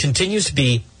 This continues to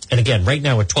be, and again, right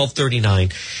now at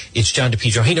 12:39, it's John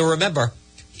DePietro. Hey, now remember,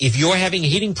 if you're having a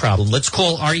heating problem, let's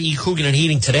call R.E. Coogan and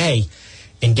Heating today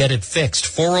and get it fixed.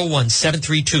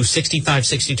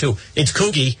 401-732-6562. It's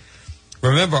Coogie.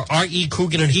 Remember, R.E.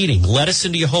 Coogan and Heating. Let us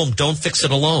into your home. Don't fix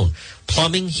it alone.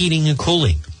 Plumbing, heating, and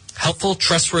cooling. Helpful,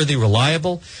 trustworthy,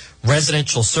 reliable.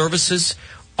 Residential services.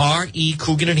 R.E.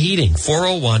 Coogan and Heating.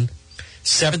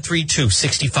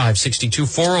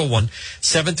 401-732-6562.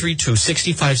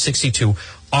 401-732-6562.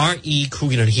 R.E.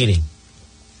 Coogan and Heating.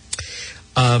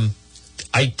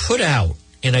 I put out,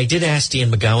 and I did ask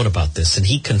Dan McGowan about this, and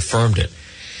he confirmed it.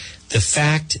 The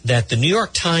fact that the New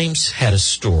York Times had a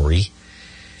story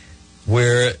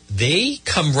where they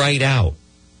come right out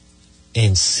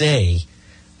and say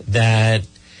that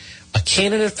a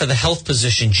candidate for the health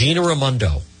position, Gina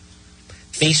Raimondo,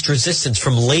 faced resistance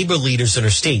from labor leaders in her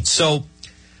state. So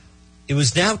it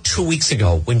was now 2 weeks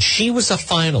ago when she was a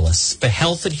finalist for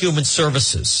Health and Human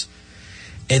Services.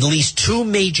 At least two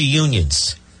major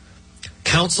unions,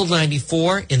 Council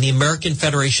 94 and the American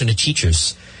Federation of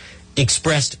Teachers,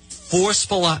 expressed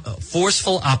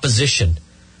forceful opposition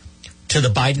to the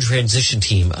Biden transition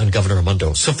team on Governor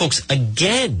Raimondo. So, folks,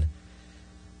 again,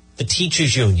 the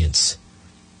teachers' unions,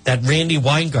 that Randy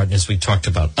Weingarten, as we talked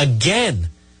about, again,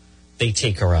 they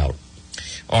take her out.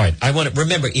 All right,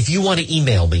 remember, if you want to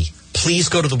email me, please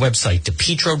go to the website,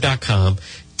 DePietro.com,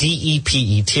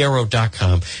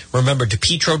 DEPETRO.com. Remember,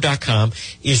 DePietro.com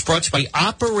is brought to you by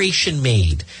Operation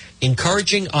Made,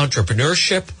 encouraging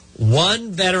entrepreneurship,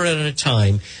 one veteran at a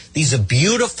time. These are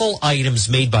beautiful items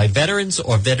made by veterans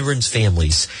or veterans'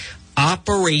 families.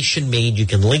 Operation Made, you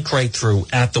can link right through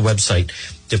at the website,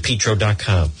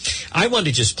 DePietro.com. I want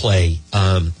to just play,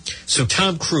 so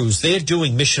Tom Cruise, they're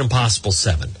doing Mission Impossible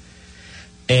 7.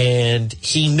 And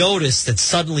he noticed that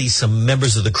suddenly some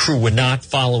members of the crew were not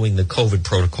following the COVID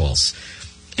protocols.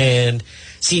 And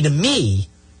see, to me,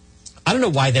 I don't know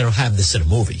why they don't have this in a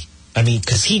movie. I mean,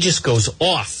 because he just goes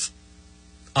off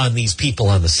on these people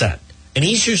on the set. And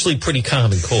he's usually pretty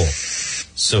calm and cool.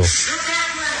 So you're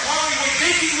back here in Hollywood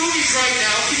making movies right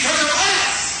now.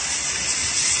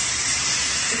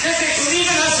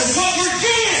 us of what we're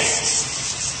doing.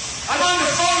 I'm on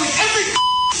the phone with every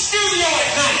studio at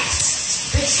night.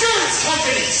 Insurance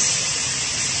companies.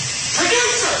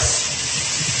 Producers.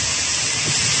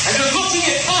 And they're looking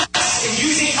at us and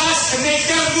using us to make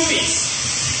their movies.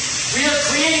 We are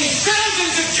creating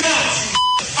thousands of jobs.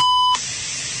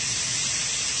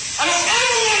 I don't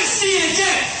ever want to see it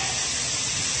again.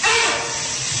 Ever.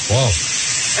 Whoa.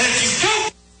 And if you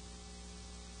don't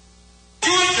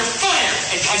do it, you're fired.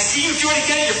 And I see you do it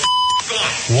again, you're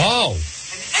gone. Whoa.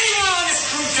 And anyone on this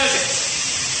crew does it.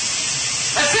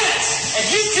 That's it. And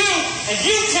you too. And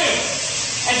you too.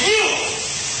 And you.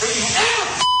 Don't you ever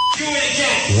do it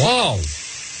again. Whoa.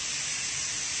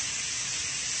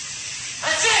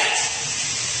 That's it.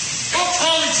 No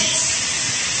apologies.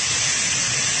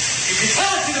 You can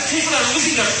tell it to the people that are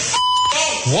losing their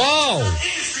phones. Whoa. Our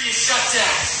industry is shut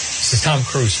down. This is Tom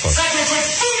Cruise, folks. It's like they put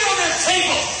food on their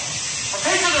table or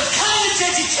pay for their college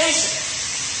education.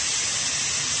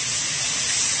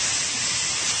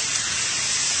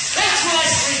 That's what I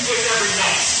sleep with every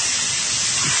night.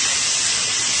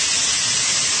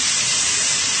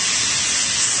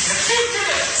 The future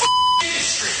of the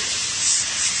industry.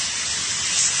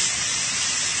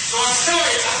 So I'm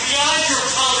sorry, I'm beyond your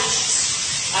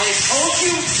apologies. I have told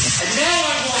you, and now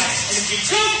I want it. And if you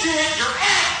don't do it, you're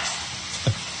out.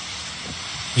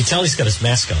 You tell he's got his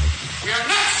mask on. We are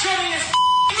not shutting this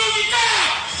movie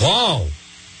down! Whoa.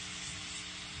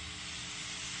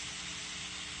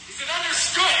 Is it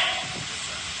understood?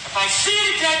 If I see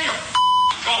it again, you're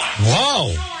gone.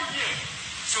 Whoa. So are you.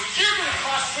 So you're going to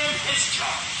cost him his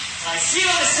job. And I see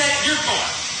it on the set, you're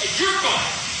gone. And you're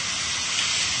gone.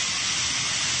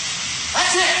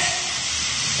 That's it.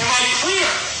 Am I clear?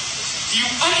 Do you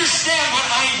understand what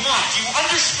I want? Do you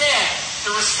understand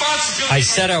the responsibility? I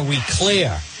said, are we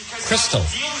clear? Crystal. I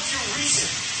deal with your reason.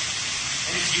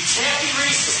 And if you can't be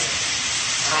reasonable,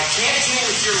 and I can't deal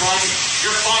with your logic,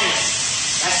 you're fired.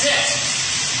 That's it.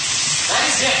 That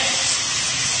is it.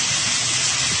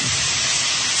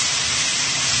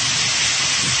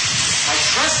 I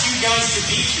trust you guys to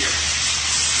be here.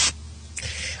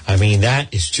 I mean,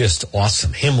 that is just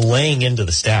awesome. Him laying into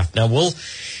the staff. Now, we'll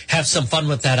have some fun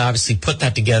with that, obviously, put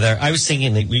that together. I was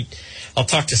thinking that I'll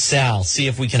talk to Sal, see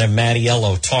if we can have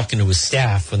Mattiello talking to his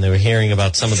staff when they were hearing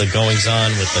about some of the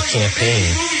goings-on with the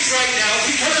campaign. Movies right now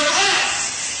because of us.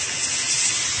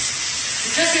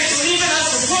 Because they believe in us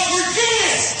and what we're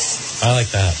doing. I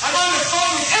like that. I'm on the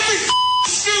phone with every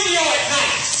studio at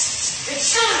night.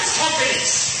 Insurance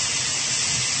companies.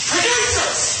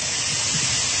 Producers.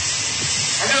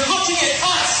 And they're looking at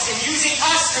us and using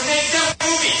us to make their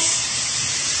movies.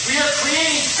 We are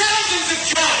creating thousands of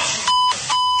jobs.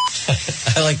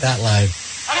 I like that line.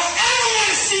 I don't ever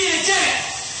want to see it again.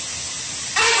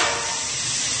 Ever.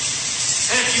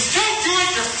 And if you don't do it,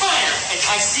 you're fired. And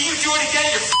I see you do it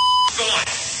again, you're gone.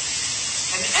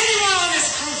 And anyone on this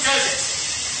crew does it.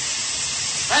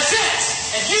 That's it.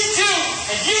 And you too.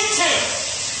 And you too.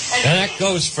 And that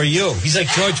goes for you. He's like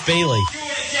George Bailey. Do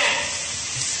it again.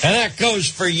 And that goes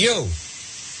for you.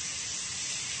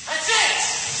 That's it.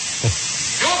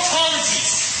 No apologies.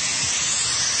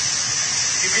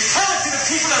 You can tell it to the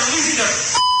people that are losing their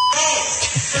phones.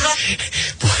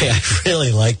 Boy, I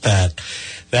really like that.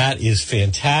 That is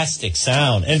fantastic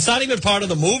sound. And it's not even part of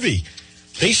the movie.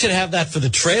 They should have that for the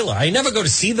trailer. I never go to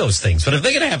see those things, but if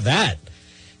they're going to have that,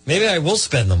 maybe I will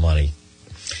spend the money.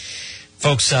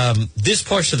 Folks, this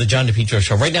portion of the John DePietro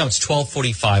Show, right now it's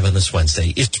 12:45 on this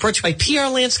Wednesday, is brought to you by PR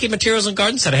Landscape Materials and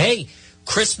Garden Center. Hey,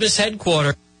 Christmas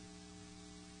headquarters.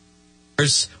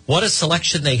 What a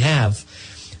selection they have.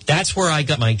 That's where I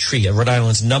got my tree at Rhode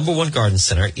Island's #1 garden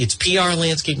center. It's PR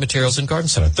Landscape Materials and Garden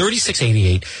Center,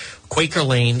 3688 Quaker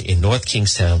Lane in North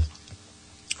Kingstown,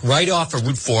 right off of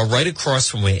Route 4, right across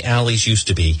from where Alley's used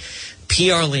to be.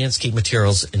 PR Landscape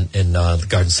Materials in the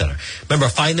Garden Center. Remember,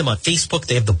 find them on Facebook.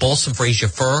 They have the balsam for Asia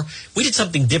fir. We did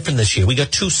something different this year. We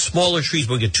got 2 smaller trees.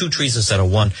 We got 2 trees instead of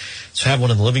 1. So have one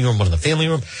in the living room, one in the family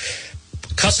room.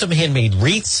 Custom handmade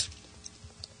wreaths,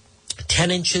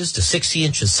 10 inches to 60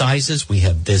 inches sizes. We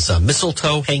have this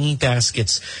mistletoe hanging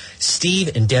baskets.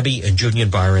 Steve and Debbie and Junior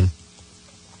and Byron.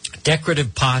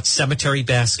 Decorative pots, cemetery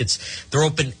baskets. They're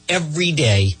open every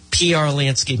day. PR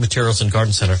Landscape Materials and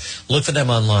Garden Center. Look for them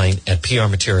online at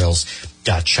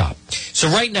prmaterials.shop. So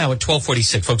right now at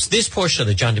 12:46, folks, this portion of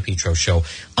the John DePietro Show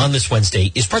on this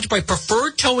Wednesday is brought to you by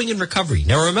Preferred Towing and Recovery.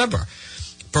 Now remember,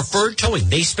 Preferred Towing,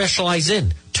 they specialize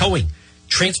in towing,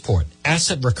 transport,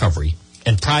 asset recovery,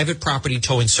 and private property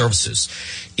towing services.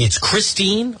 It's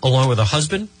Christine, along with her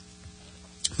husband,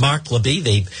 Mark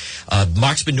Labie.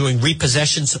 Mark's been doing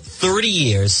repossessions 30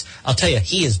 years. I'll tell you,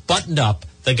 he is buttoned up,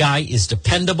 The guy is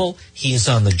dependable. He is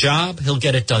on the job. He'll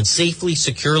get it done safely,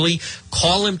 securely.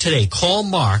 Call him today. Call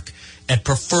Mark at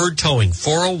Preferred Towing,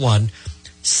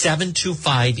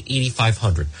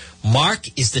 401-725-8500.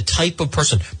 Mark is the type of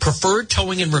person, Preferred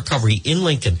Towing and Recovery in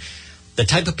Lincoln, the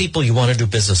type of people you want to do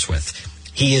business with.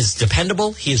 He is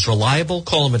dependable. He is reliable.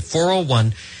 Call him at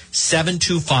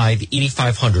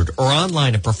 401-725-8500 or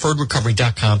online at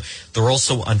preferredrecovery.com. They're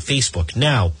also on Facebook.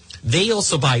 Now, they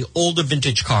also buy older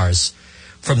vintage cars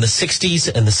from the 60s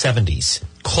and the 70s.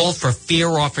 Call for a fair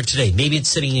offer today. Maybe it's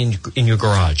sitting in your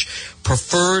garage.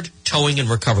 Preferred Towing and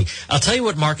Recovery. I'll tell you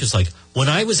what Mark is like. When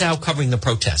I was out covering the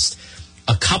protest,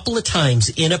 a couple of times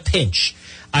in a pinch,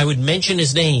 I would mention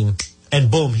his name, and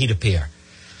boom, he'd appear.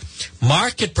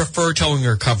 Mark at Preferred Towing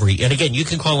and Recovery. And again, you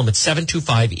can call them at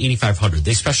 725-8500.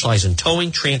 They specialize in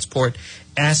towing, transport,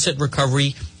 asset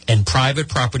recovery, and private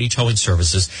property towing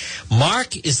services.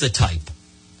 Mark is the type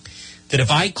that if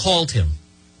I called him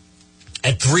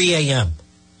at 3 a.m.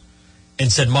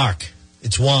 and said, Mark,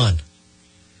 it's Juan.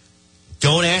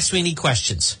 Don't ask me any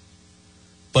questions.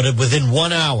 But within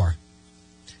 1 hour,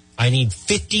 I need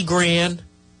 50 grand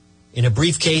in a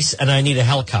briefcase and I need a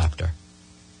helicopter.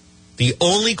 The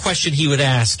only question he would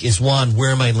ask is, Juan,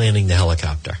 where am I landing the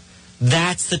helicopter?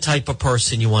 That's the type of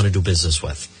person you want to do business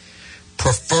with.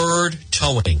 Preferred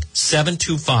Towing,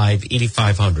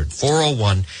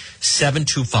 725-8500,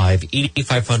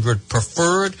 401-725-8500,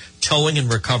 Preferred Towing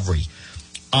and Recovery,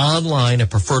 online at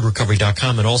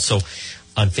preferredrecovery.com and also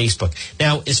on Facebook.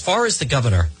 Now, as far as the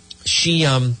governor, she,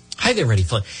 hi there, Reddy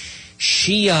Flynn.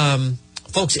 She,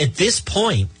 folks, at this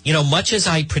point, much as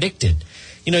I predicted,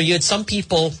 you had some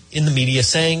people in the media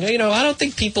saying, I don't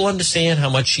think people understand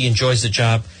how much she enjoys the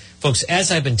job. Folks,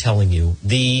 as I've been telling you,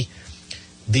 the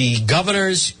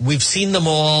governors, we've seen them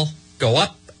all go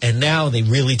up, and now they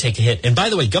really take a hit. And by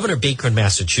the way, Governor Baker in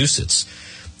Massachusetts,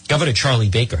 Governor Charlie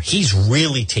Baker, he's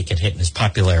really taken a hit in his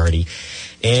popularity.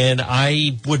 And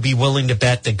I would be willing to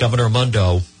bet that Governor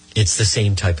Raimondo, it's the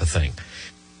same type of thing.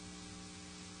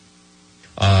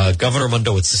 Governor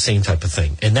Raimondo, it's the same type of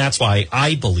thing. And that's why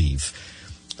I believe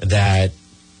that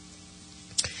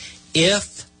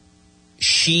if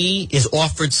she is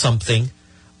offered something,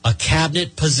 a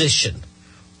cabinet position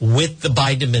with the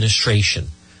Biden administration,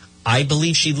 I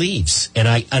believe she leaves. And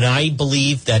I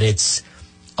believe that it's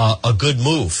a good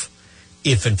move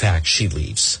if, in fact, she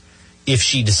leaves, if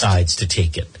she decides to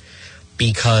take it.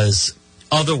 Because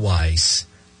otherwise,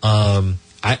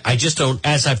 I just don't,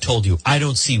 as I've told you, I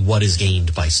don't see what is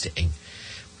gained by staying.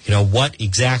 What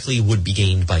exactly would be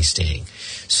gained by staying.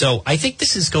 So I think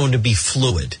this is going to be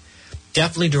fluid,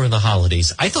 definitely during the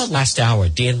holidays. I thought last hour,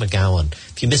 Dan McGowan,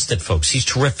 if you missed it, folks, he's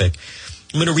terrific.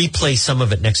 I'm going to replay some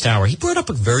of it next hour. He brought up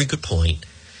a very good point,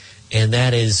 and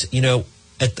that is, at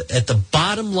the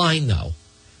bottom line, though,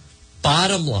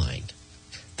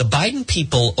 the Biden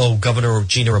people owe Governor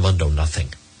Gina Raimondo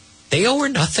nothing. They owe her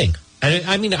nothing.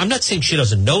 I mean, I'm not saying she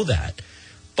doesn't know that,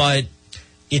 but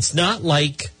it's not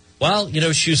like, well,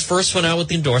 she was first one out with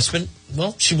the endorsement.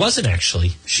 Well, she wasn't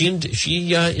actually. She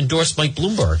endorsed Mike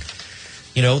Bloomberg.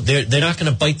 They're not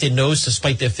going to bite their nose to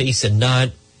spite their face and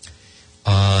not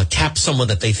tap someone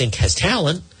that they think has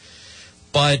talent.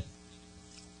 But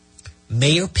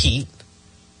Mayor Pete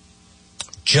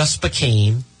just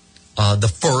became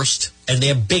the first, and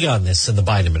they're big on this in the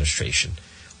Biden administration,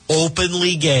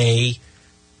 openly gay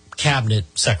cabinet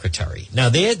secretary. Now,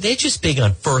 they're just big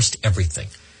on first everything,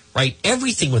 right?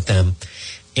 Everything with them.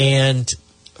 And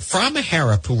Frama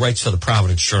Harrop, who writes for the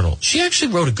Providence Journal, she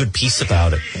actually wrote a good piece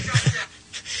about it,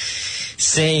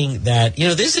 saying that,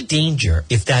 there's a danger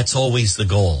if that's always the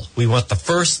goal. We want the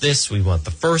first this, we want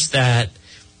the first that.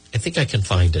 I think I can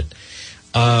find it.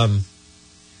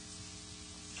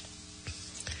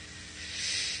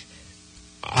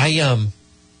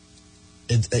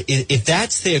 If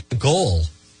that's their goal,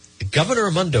 Governor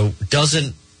Raimondo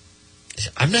doesn't,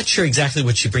 I'm not sure exactly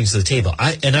what she brings to the table.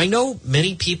 I know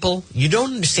many people, you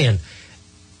don't understand.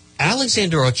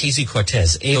 Alexandria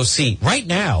Ocasio-Cortez, AOC, right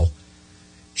now,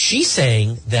 she's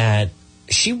saying that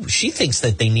she thinks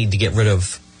that they need to get rid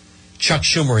of Chuck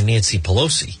Schumer and Nancy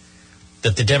Pelosi,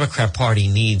 that the Democrat Party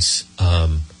needs,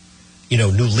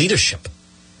 new leadership.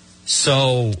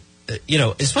 So,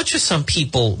 as much as some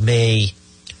people may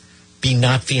be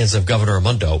not fans of Governor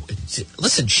Raimondo,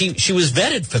 listen, she was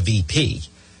vetted for VP.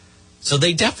 So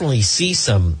they definitely see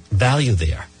some value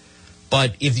there.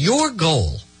 But if your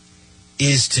goal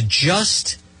is to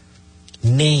just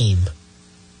name,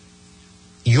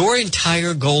 your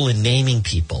entire goal in naming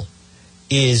people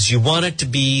is you want it to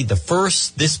be the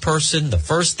first this person, the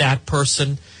first that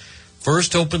person,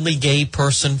 first openly gay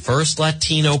person, first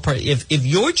Latino person. If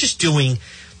you're just doing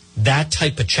that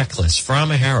type of checklist for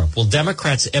Rama Harap. Will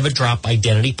Democrats ever drop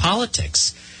identity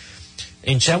politics?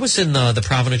 And that was in the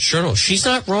Providence Journal. She's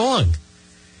not wrong.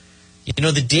 You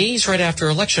know, the days right after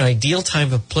election, ideal time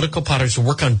for political parties to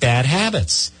work on bad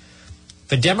habits.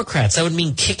 For Democrats, that would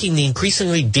mean kicking the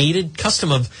increasingly dated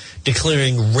custom of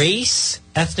declaring race,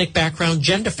 ethnic background,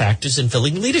 gender factors in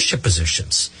filling leadership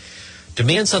positions.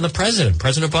 Demands on the president,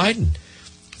 President Biden,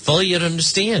 fully to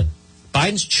understand.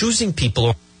 Biden's choosing people who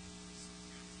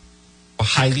are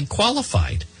highly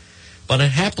qualified, but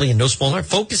unhappily, in no small part,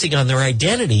 focusing on their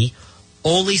identity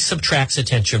only subtracts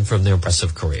attention from their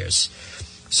impressive careers.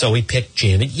 So he picked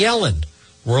Janet Yellen,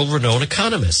 world-renowned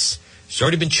economist. She's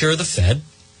already been chair of the Fed.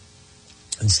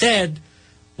 Instead,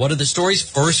 one of the story's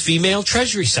first female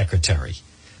Treasury Secretary.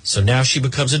 So now she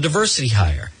becomes a diversity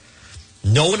hire.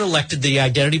 No one elected the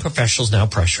identity professionals now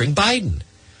pressuring Biden.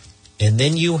 And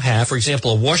then you have, for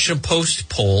example, a Washington Post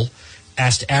poll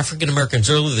asked African Americans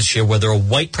earlier this year whether a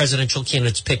white presidential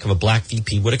candidate's pick of a black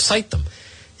VP would excite them.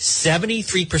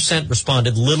 73%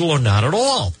 responded little or not at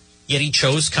all. Yet he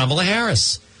chose Kamala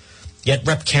Harris. Yet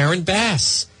Rep. Karen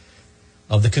Bass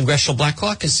of the Congressional Black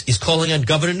Caucus is calling on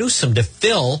Governor Newsom to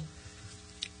fill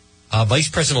Vice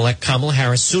President-elect Kamala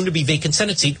Harris' soon-to-be vacant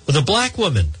Senate seat with a black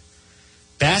woman.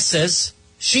 Bass says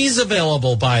she's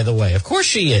available, by the way. Of course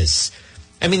she is.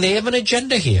 I mean, they have an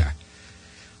agenda here.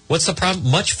 What's the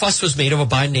problem? Much fuss was made over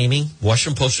Biden naming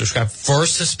Washington Post described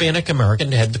first Hispanic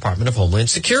American head Department of Homeland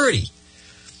Security.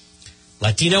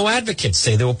 Latino advocates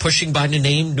say they were pushing Biden to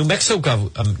name New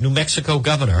Mexico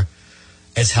governor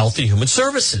as Health and Human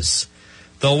Services.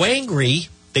 Though angry,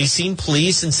 they seemed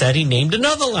pleased and said he named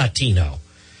another Latino.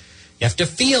 You have to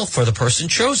feel for the person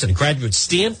chosen. A graduate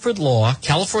Stanford Law,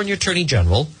 California Attorney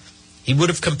General. He would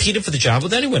have competed for the job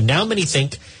with anyone. Now many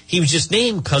think he was just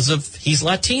named because of he's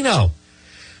Latino.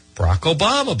 Barack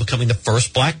Obama becoming the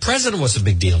first black president was a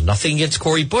big deal. Nothing against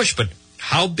Cori Bush, but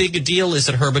how big a deal is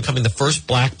it her becoming the first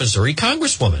black Missouri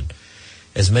congresswoman?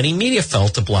 As many media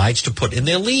felt obliged to put in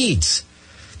their leads.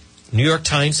 New York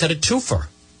Times had a twofer.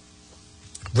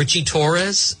 Richie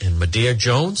Torres and Medea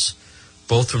Jones,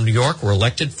 both from New York, were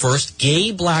elected first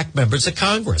gay black members of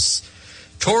Congress.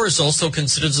 Torres also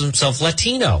considers himself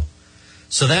Latino.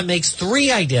 So that makes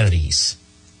 3 identities.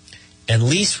 And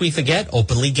least we forget,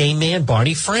 openly gay man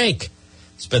Barney Frank.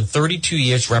 Spent 32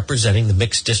 years representing the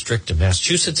mixed district of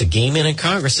Massachusetts. A gay man in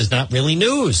Congress is not really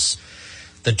news.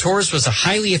 That Torres was a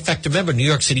highly effective member of New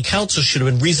York City Council should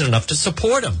have been reason enough to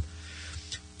support him.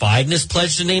 Biden has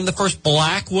pledged to name the first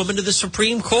black woman to the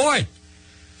Supreme Court.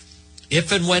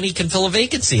 If and when he can fill a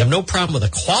vacancy. I have no problem with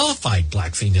a qualified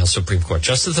black female Supreme Court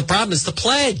justice. The problem is the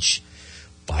pledge.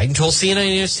 Biden told CNN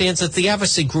he understands that the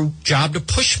advocacy group job to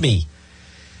push me.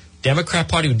 Democrat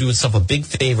Party would do itself a big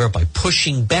favor by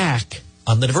pushing back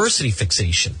on the diversity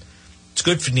fixation. It's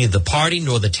good for neither the party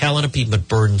nor the talented people it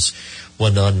burdens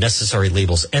with unnecessary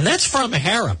labels. And that's from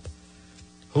Harap,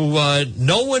 who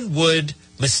no one would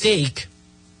mistake,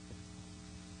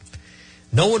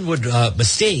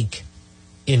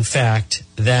 in fact,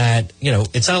 that, you know,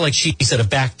 it's not like she's at a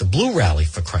Back the Blue rally,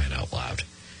 for crying out loud.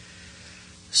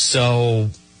 So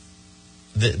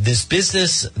this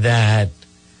business that,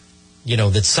 you know,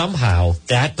 that somehow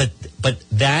that, but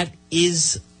that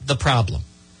is the problem.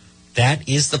 That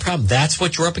is the problem. That's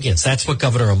what you're up against. That's what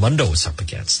Governor Raimondo was up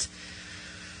against.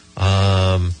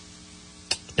 Now,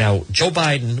 Joe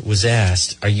Biden was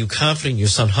asked, are you confident your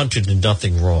son Hunter did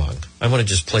nothing wrong? I want to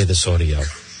just play this audio.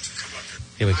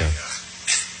 Here we go.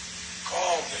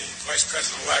 Called the Vice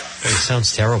President-elect. Oh, it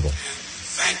sounds terrible. And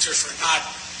thanked her for not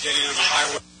getting on the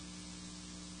highway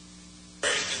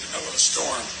in the middle of a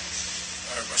storm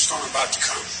about to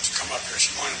come up here. She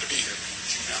wanted to be here,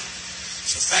 as you know.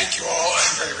 So thank you all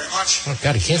very, very much. Oh,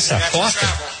 God, he can't stop talking.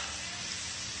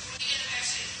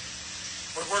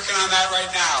 We're working on that right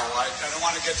now. I don't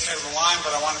want to get ahead of the line,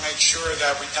 but I want to make sure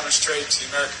that we demonstrate to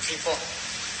the American people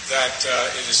that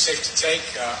it is safe to take.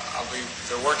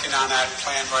 They're working on that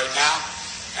plan right now,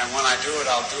 and when I do it,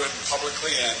 I'll do it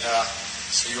publicly, and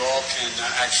so you all can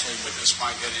actually witness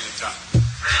my getting it done.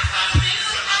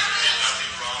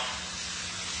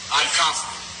 I'm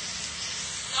confident.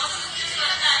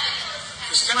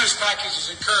 The stimulus package is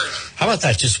encouraging. How about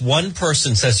that? Just one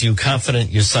person says you're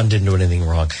confident your son didn't do anything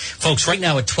wrong. Folks, right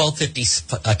now at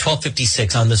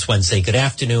 12:56 on this Wednesday, good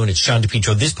afternoon. It's John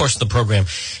DePietro. This portion of the program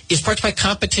is brought to you by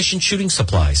Competition Shooting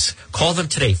Supplies. Call them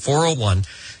today,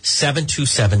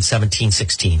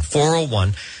 401-727-1716.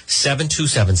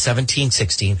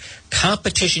 401-727-1716.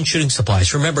 Competition Shooting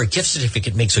Supplies. Remember, a gift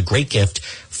certificate makes a great gift.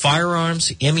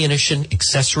 firearms, ammunition,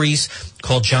 accessories.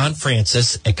 Call John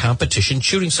Francis at Competition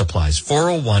Shooting Supplies,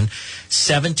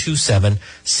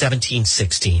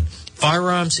 401-727-1716.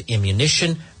 Firearms,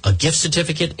 ammunition, a gift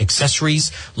certificate,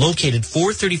 accessories, located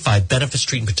 435 Benefit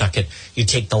Street in Pawtucket. You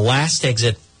take the last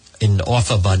exit off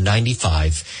of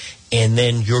 95, and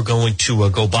then you're going to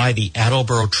go by the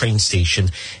Attleboro train station.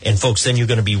 And, folks, then you're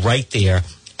going to be right there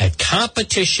at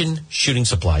Competition Shooting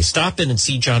Supplies. Stop in and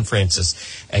see John Francis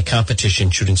at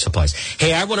Competition Shooting Supplies.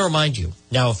 Hey, I want to remind you,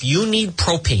 now, if you need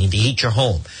propane to heat your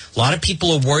home, a lot of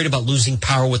people are worried about losing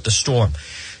power with the storm.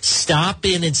 Stop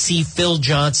in and see Phil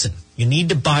Johnson. You need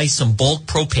to buy some bulk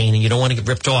propane, and you don't want to get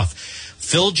ripped off.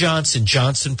 Phil Johnson,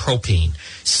 Johnson Propane.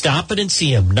 Stop in and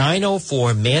see him,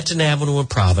 904 Manton Avenue in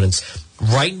Providence,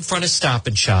 right in front of Stop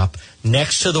and Shop,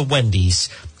 next to the Wendy's.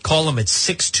 Call him at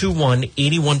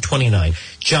 621-8129.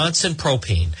 Johnson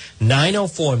Propane,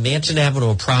 904 Manton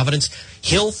Avenue in Providence.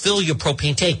 He'll fill your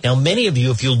propane tank. Now, many of you,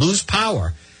 if you lose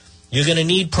power, you're going to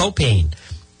need propane.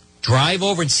 Drive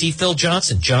over and see Phil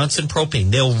Johnson, Johnson Propane.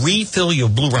 They'll refill your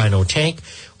Blue Rhino tank.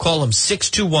 Call him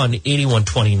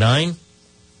 621-8129.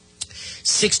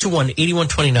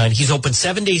 621-8129. He's open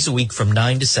 7 days a week from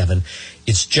 9 to 7.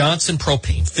 It's Johnson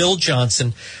Propane. Phil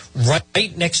Johnson,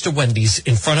 right next to Wendy's,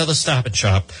 in front of the Stop and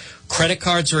Shop. Credit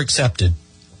cards are accepted.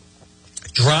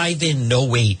 Drive in, no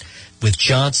wait, with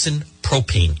Johnson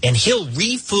Propane. And he'll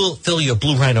refill your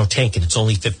Blue Rhino tank, and it's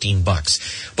only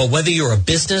 $15. But whether you're a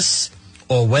business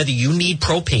or whether you need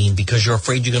propane because you're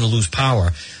afraid you're going to lose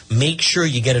power, make sure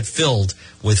you get it filled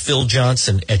with Phil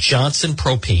Johnson at Johnson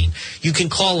Propane. You can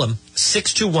call him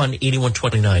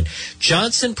 621-8129.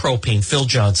 Johnson Propane, Phil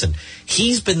Johnson.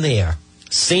 He's been there.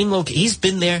 He's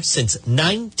been there since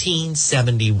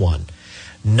 1971.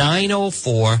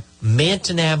 904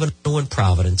 Manton Avenue in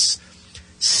Providence.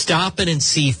 Stop in and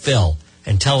see Phil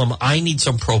and tell him I need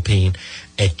some propane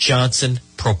at Johnson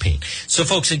Propane. So,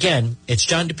 folks, again, it's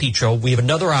John DePietro. We have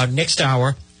another hour. Next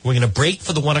hour, we're going to break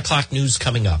for the 1 o'clock news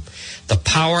coming up. The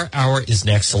Power Hour is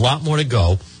next. A lot more to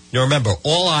go. Now, remember,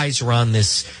 all eyes are on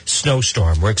this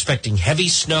snowstorm. We're expecting heavy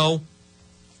snow.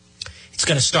 It's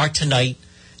going to start tonight.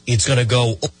 It's going to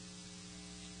go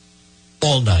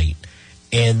all night.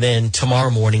 And then tomorrow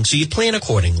morning. So you plan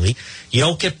accordingly. You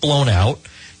don't get blown out.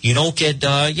 You don't get,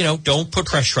 don't put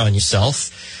pressure on yourself.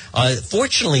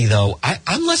 Fortunately, though,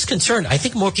 I'm less concerned. I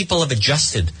think more people have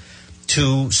adjusted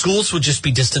to schools will just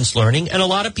be distance learning, and a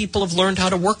lot of people have learned how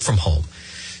to work from home.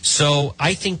 So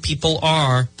I think people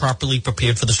are properly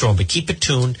prepared for the storm. But keep it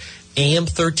tuned, AM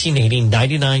 1380,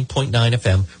 99.9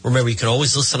 FM. Remember, you can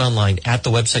always listen online at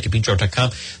the website,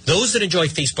 DePietro.com. Those that enjoy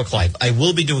Facebook Live, I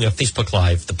will be doing a Facebook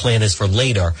Live. The plan is for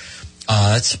later.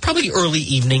 It's probably early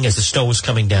evening as the snow is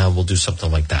coming down. We'll do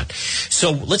something like that.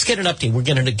 So let's get an update. We're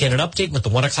going to get an update with the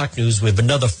 1 o'clock news. We have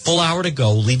another full hour to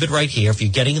go. Leave it right here. If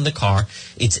you're getting in the car,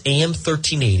 it's AM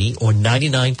 1380 or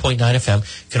 99.9 FM.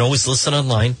 You can always listen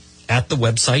online at the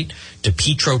website,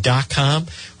 DePietro.com.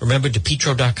 Remember,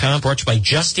 DePietro.com, brought to you by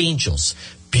Just Angels.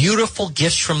 Beautiful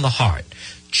gifts from the heart.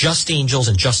 Just Angels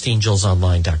and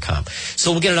JustAngelsOnline.com.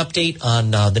 So we'll get an update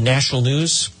on the national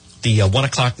news, the 1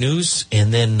 o'clock news,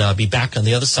 and then be back on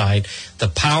the other side. The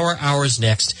Power Hour is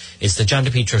next. It's the John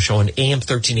DePietro Show on AM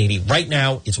 1380. Right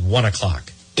now, it's 1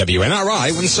 o'clock.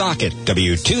 WNRI Woonsocket,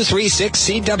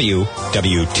 W236CW,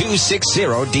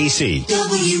 W260DC.